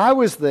 When I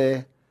was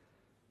there,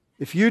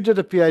 if you did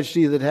a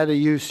PhD that had a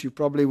use, you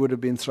probably would have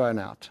been thrown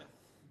out.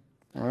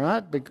 All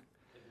right?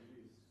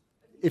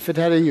 If it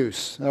had a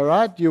use, all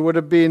right? You would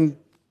have been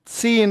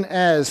seen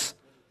as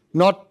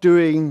not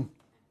doing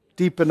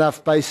deep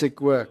enough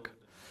basic work.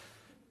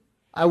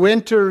 I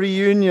went to a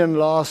reunion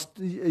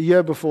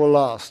year before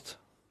last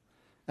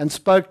and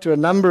spoke to a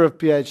number of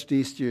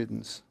PhD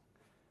students.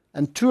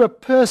 And to a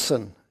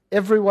person,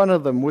 every one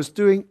of them was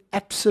doing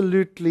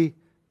absolutely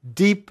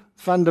deep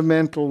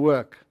fundamental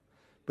work.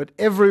 But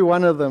every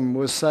one of them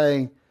was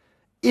saying,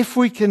 if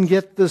we can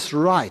get this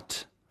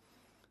right,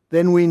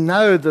 then we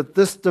know that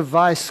this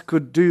device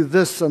could do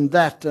this and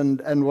that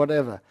and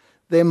whatever.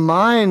 Their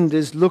mind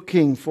is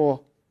looking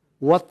for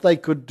what they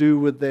could do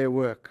with their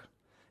work.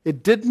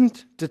 It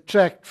didn't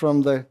detract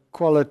from the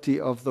quality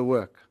of the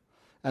work.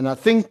 And I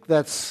think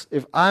that's,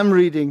 if I'm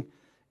reading,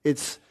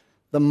 it's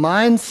the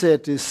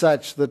mindset is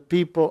such that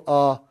people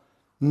are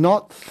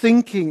not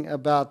thinking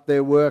about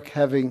their work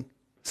having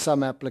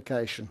some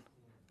application.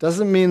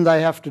 Doesn't mean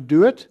they have to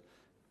do it,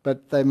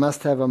 but they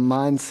must have a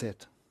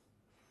mindset.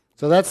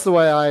 So that's the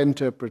way I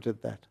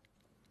interpreted that.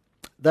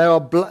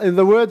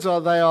 The words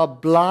are, they are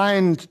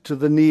blind to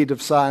the need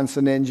of science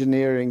and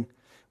engineering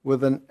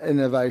with an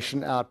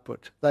innovation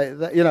output.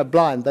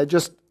 Blind. They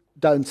just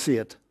don't see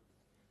it.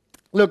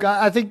 Look,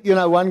 I think,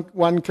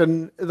 one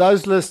can,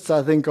 those lists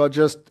I think are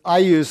just, I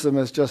use them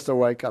as just a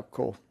wake-up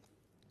call.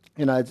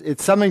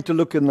 It's something to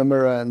look in the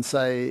mirror and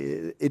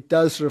say, it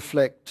does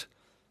reflect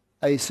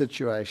a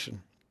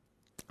situation.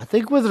 I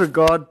think with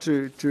regard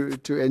to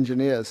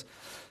engineers,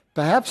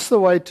 perhaps the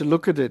way to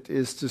look at it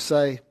is to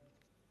say,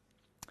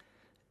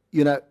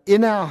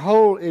 in our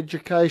whole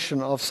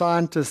education of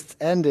scientists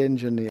and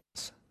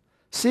engineers,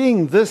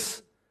 seeing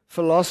this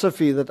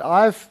philosophy that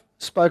I've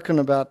spoken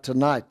about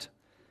tonight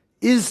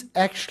is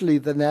actually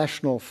the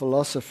national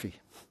philosophy.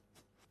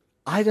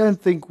 I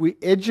don't think we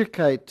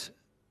educate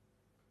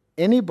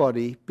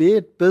anybody, be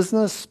it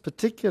business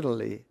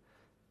particularly,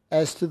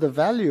 as to the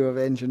value of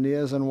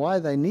engineers and why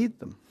they need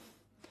them.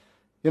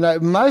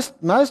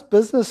 Most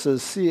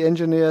businesses see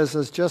engineers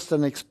as just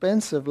an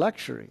expensive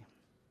luxury.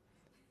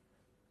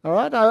 All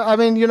right? I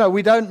mean,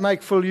 we don't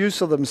make full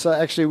use of them, so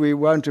actually we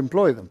won't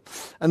employ them,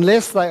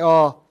 unless they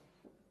are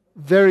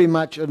very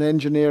much an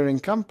engineering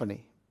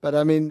company. But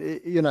I mean,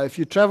 if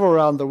you travel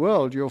around the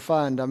world, you'll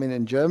find,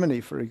 in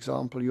Germany, for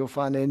example, you'll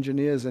find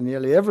engineers in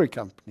nearly every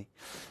company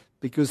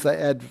because they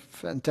add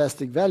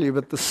fantastic value,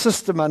 but the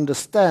system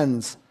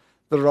understands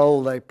the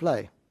role they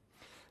play.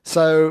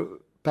 So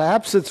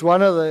perhaps it's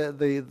one of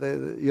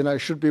the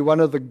should be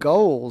one of the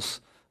goals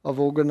of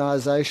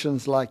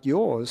organizations like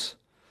yours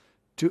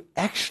to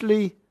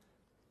actually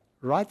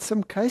write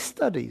some case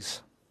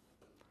studies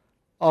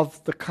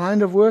of the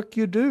kind of work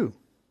you do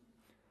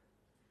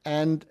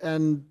and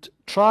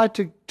try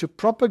to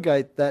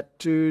propagate that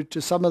to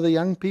some of the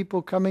young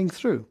people coming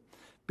through,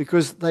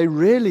 because they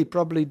really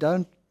probably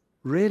don't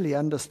really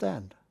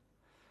understand.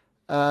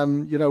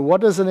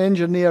 What does an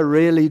engineer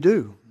really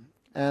do?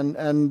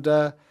 And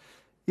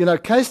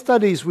case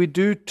studies we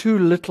do too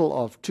little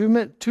of,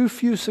 too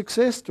few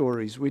success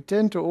stories. We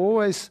tend to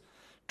always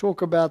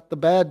talk about the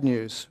bad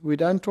news. We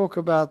don't talk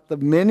about the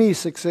many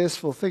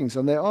successful things,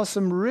 and there are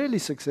some really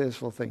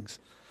successful things.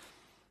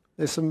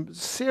 There's some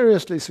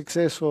seriously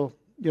successful,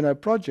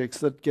 projects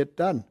that get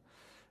done.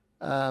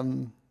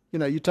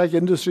 You take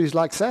industries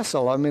like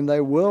Sasol.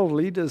 They're world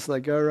leaders. They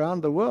go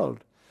around the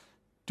world.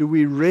 Do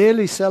we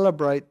really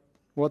celebrate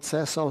what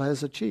Sasol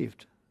has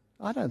achieved?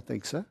 I don't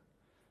think so.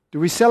 Do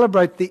we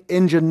celebrate the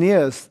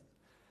engineers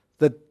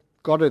that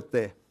got it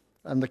there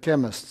and the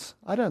chemists?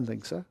 I don't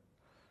think so.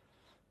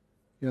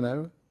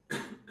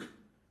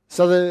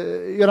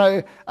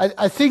 So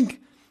I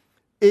think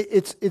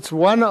it's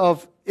one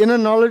of, in a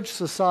knowledge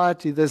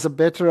society, there's a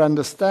better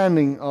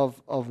understanding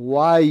of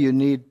why you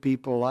need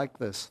people like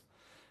this.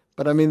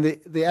 But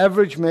the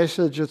average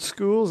message at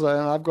schools, and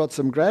I've got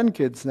some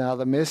grandkids now,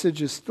 the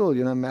message is still,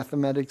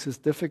 mathematics is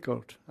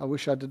difficult. I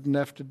wish I didn't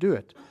have to do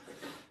it.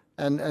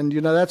 And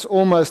that's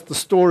almost the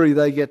story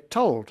they get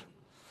told.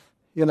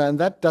 And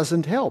that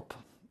doesn't help.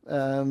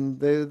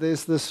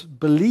 There's this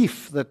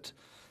belief that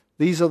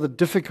these are the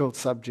difficult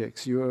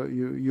subjects.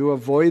 You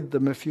avoid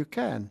them if you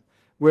can.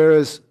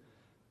 Whereas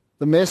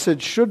the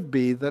message should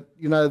be that,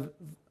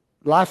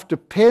 life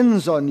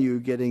depends on you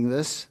getting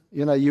this.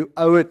 You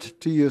owe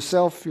it to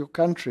yourself, your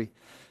country,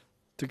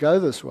 to go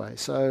this way.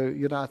 So,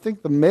 I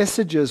think the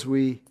messages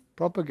we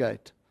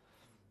propagate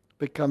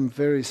become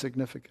very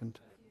significant.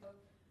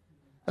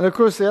 And of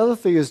course, the other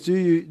thing is,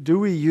 do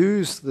we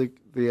use the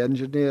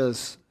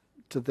engineers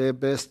to their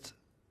best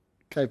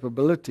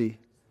capability,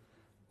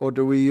 or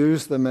do we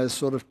use them as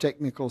sort of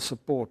technical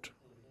support?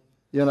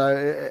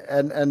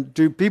 And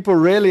do people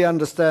really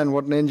understand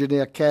what an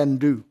engineer can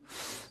do?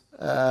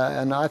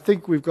 And I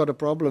think we've got a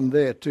problem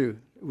there too.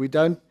 We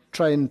don't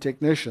train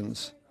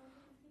technicians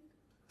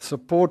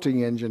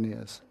supporting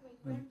engineers.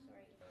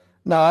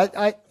 No,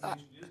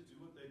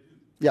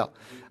 yeah.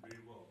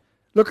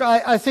 Look,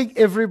 I think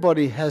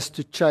everybody has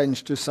to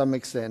change to some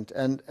extent.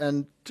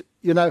 And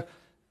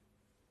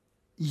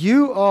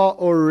you are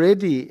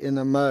already in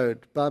a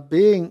mode, by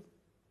being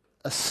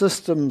a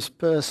systems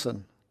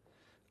person,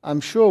 I'm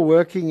sure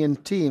working in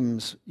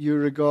teams you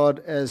regard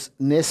as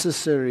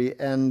necessary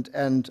and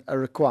a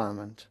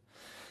requirement.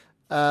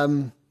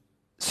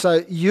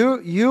 So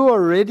you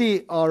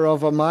already are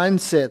of a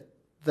mindset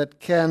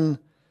that can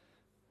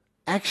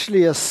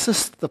actually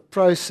assist the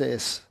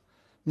process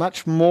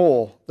much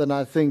more than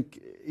I think.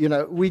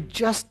 We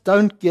just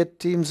don't get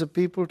teams of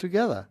people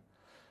together.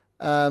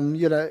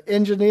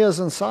 Engineers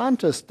and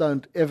scientists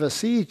don't ever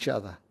see each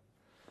other.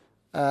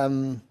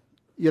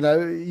 You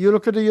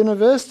look at a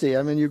university,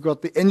 you've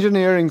got the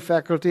engineering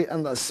faculty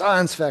and the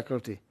science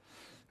faculty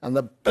and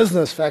the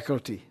business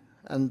faculty.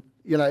 And,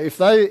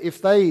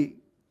 if they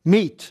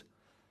meet,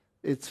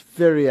 it's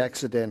very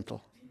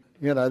accidental.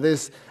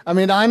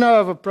 I know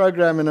of a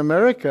program in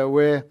America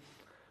where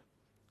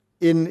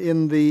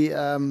in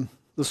the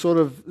sort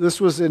of, this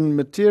was in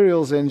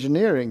materials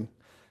engineering,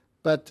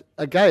 but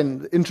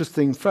again,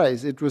 interesting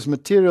phrase, it was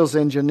materials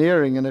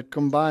engineering and it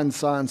combined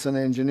science and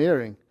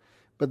engineering.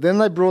 But then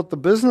they brought the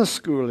business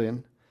school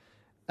in,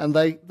 and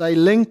they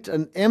linked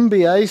an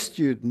MBA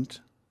student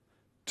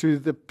to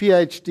the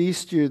PhD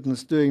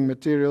students doing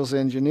materials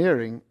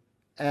engineering.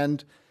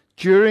 And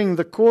during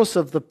the course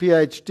of the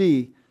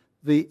PhD,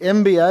 the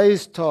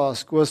MBA's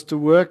task was to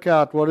work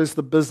out what is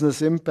the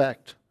business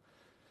impact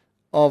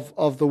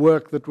of the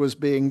work that was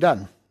being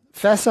done.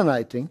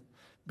 Fascinating,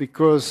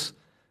 because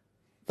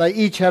they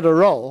each had a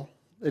role.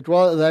 They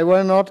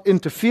were not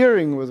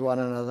interfering with one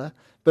another,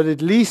 but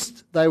at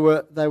least they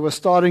were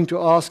starting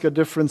to ask a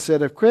different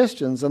set of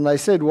questions. And they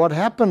said what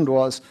happened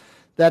was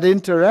that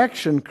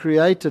interaction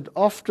created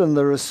often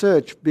the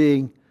research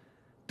being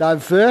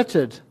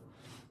diverted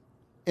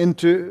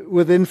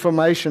with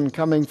information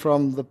coming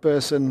from the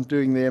person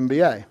doing the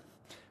MBA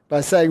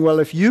by saying, well,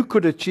 if you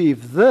could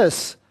achieve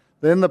this,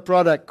 then the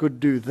product could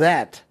do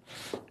that.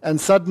 And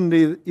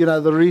suddenly,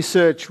 the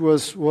research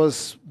was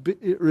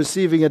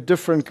receiving a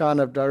different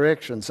kind of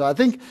direction. So I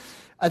think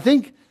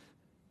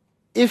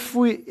if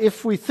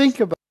we think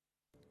about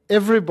it,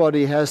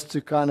 everybody has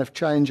to kind of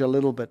change a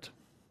little bit.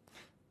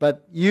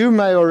 But you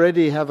may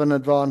already have an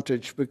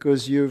advantage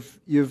because you've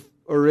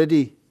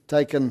already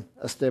taken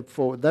a step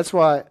forward. That's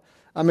why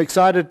I'm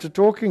excited to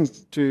talking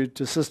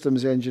to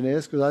systems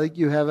engineers, because I think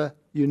you have a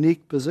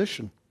unique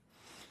position.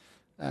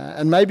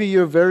 And maybe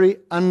you're very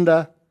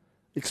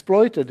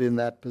underexploited in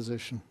that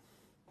position.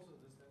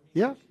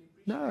 Yeah,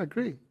 no, I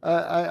agree.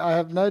 I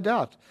have no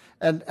doubt.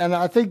 And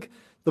I think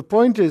the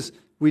point is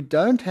we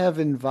don't have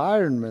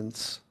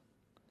environments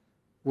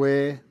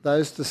where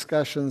those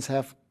discussions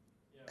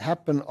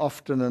happen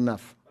often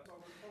enough.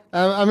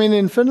 I mean,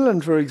 in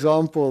Finland, for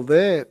example,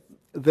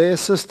 their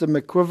system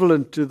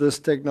equivalent to this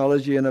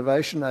Technology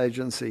Innovation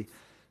Agency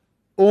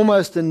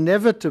almost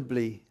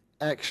inevitably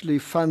actually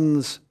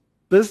funds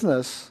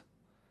business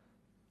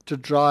to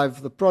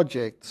drive the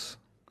projects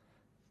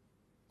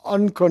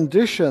on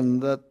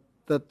condition that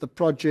the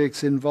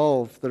projects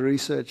involve the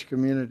research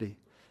community.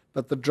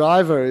 But the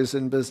driver is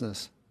in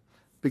business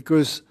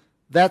because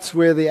that's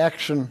where the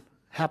action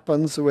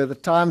happens, where the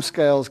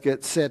timescales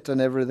get set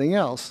and everything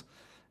else.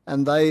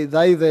 And they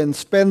then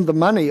spend the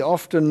money,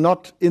 often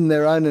not in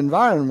their own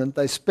environment.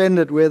 They spend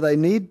it where they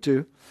need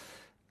to,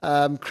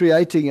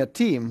 creating a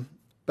team.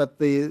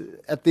 But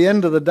at the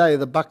end of the day,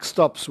 the buck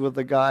stops with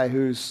the guy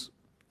whose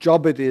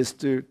job it is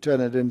to turn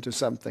it into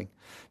something.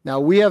 Now,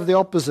 we have the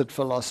opposite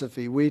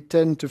philosophy. We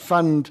tend to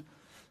fund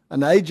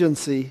an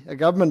agency, a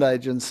government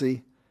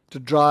agency, to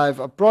drive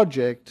a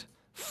project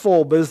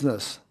for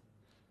business.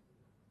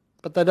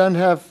 But they don't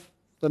have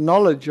the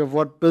knowledge of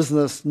what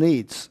business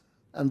needs.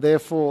 And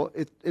therefore,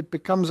 it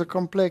becomes a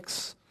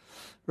complex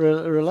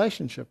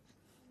relationship.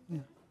 Yeah.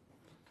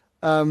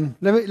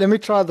 Let me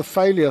try the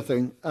failure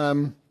thing.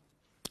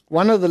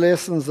 One of the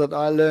lessons that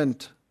I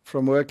learned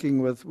from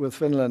working with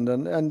Finland,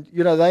 and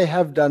they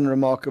have done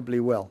remarkably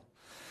well,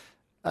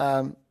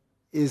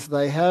 is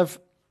they have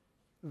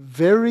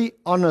very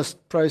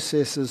honest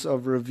processes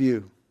of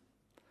review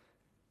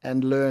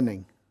and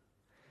learning.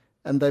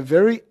 And they're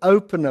very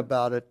open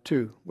about it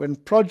too. When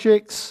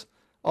projects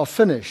are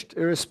finished,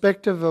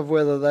 irrespective of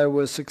whether they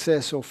were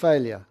success or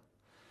failure,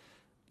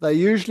 they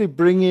usually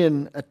bring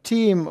in a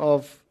team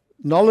of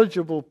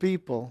knowledgeable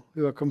people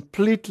who are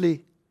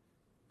completely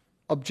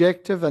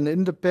objective and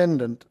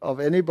independent of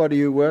anybody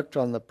who worked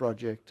on the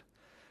project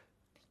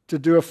to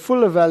do a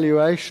full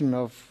evaluation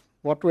of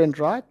what went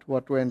right,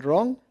 what went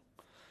wrong,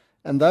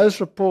 and those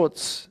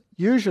reports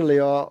usually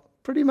are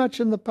pretty much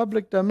in the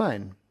public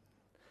domain.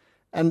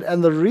 And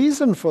the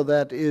reason for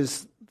that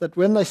is that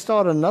when they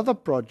start another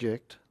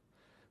project,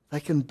 they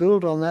can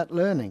build on that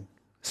learning.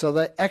 So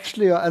they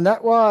actually are, and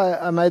that's why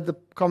I made the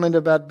comment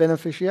about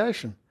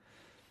beneficiation.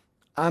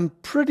 I'm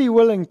pretty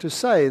willing to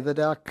say that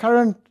our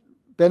current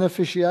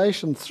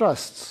beneficiation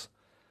thrusts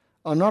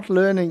are not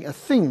learning a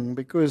thing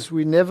because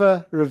we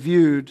never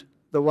reviewed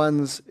the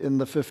ones in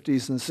the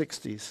 50s and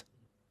 60s.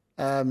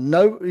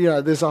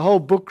 There's a whole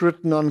book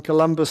written on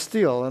Columbus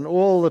Steel and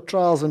all the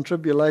trials and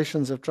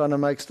tribulations of trying to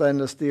make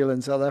stainless steel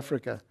in South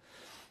Africa.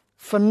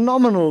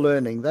 Phenomenal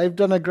learning. They've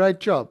done a great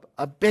job.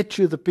 I bet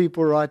you the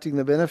people writing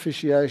the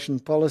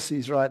beneficiation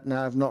policies right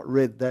now have not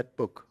read that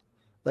book.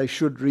 They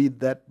should read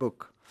that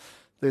book.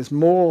 There's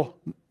more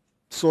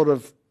sort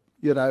of,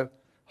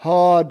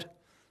 hard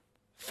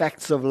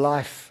facts of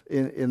life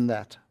in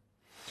that.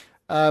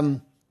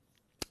 I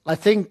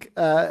think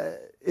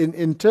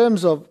in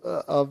terms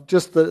of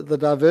just the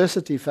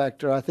diversity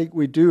factor, I think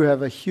we do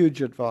have a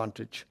huge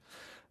advantage.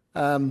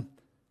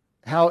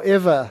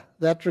 However,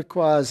 that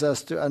requires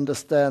us to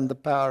understand the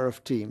power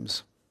of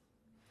teams.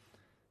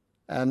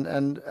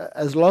 And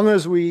as long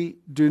as we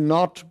do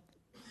not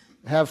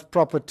have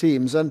proper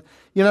teams, and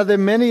there are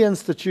many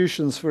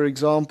institutions, for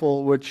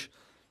example,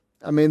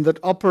 that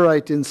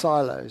operate in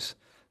silos.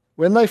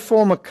 When they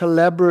form a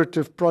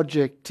collaborative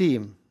project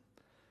team,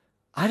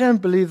 I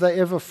don't believe they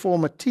ever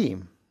form a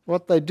team.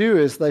 What they do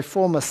is they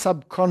form a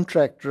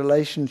subcontract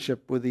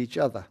relationship with each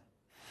other.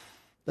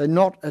 They're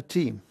not a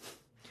team.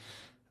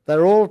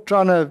 They're all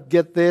trying to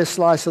get their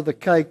slice of the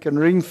cake and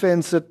ring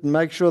fence it and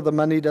make sure the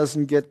money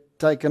doesn't get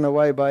taken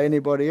away by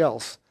anybody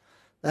else.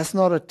 That's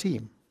not a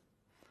team.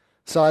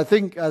 So I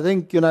think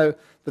the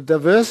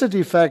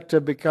diversity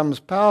factor becomes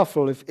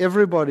powerful if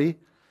everybody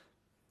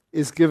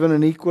is given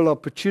an equal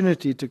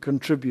opportunity to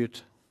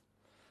contribute,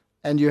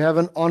 and you have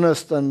an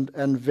honest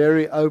and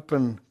very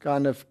open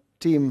kind of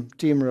team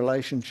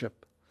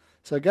relationship.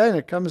 So again,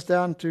 it comes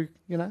down to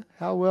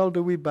how well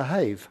do we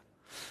behave.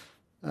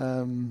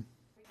 The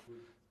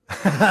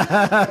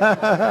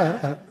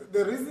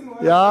reason why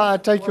yeah, I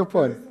take your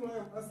point. The reason why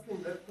I'm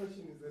asking that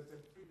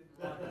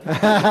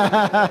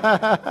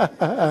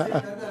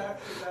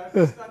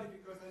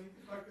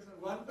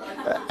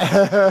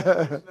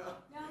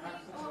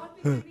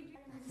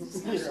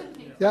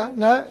Yeah,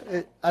 no,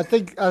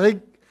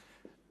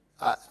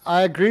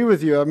 I agree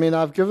with you. I mean,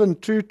 I've given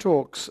 2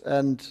 talks,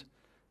 and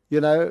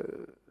you know,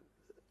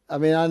 I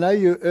mean, I know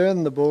you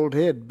earn the bald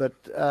head, but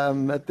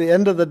at the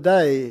end of the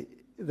day,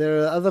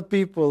 there are other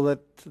people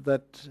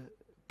that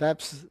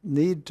perhaps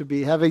need to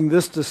be having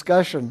this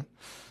discussion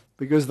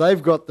because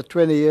they've got the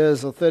 20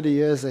 years or 30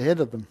 years ahead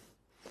of them.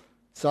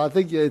 So I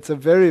think it's a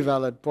very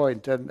valid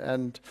point,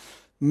 and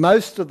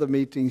most of the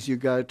meetings you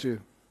go to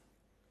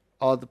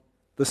are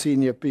the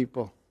senior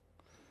people,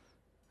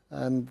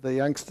 and the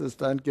youngsters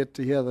don't get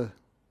to hear the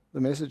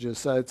messages.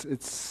 So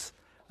it's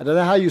I don't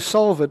know how you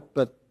solve it,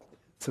 but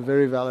it's a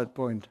very valid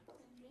point.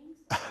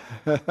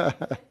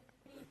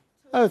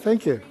 Oh,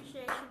 thank you.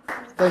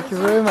 Thank you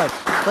very much.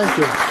 Thank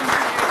you.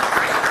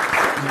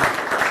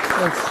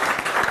 Thanks.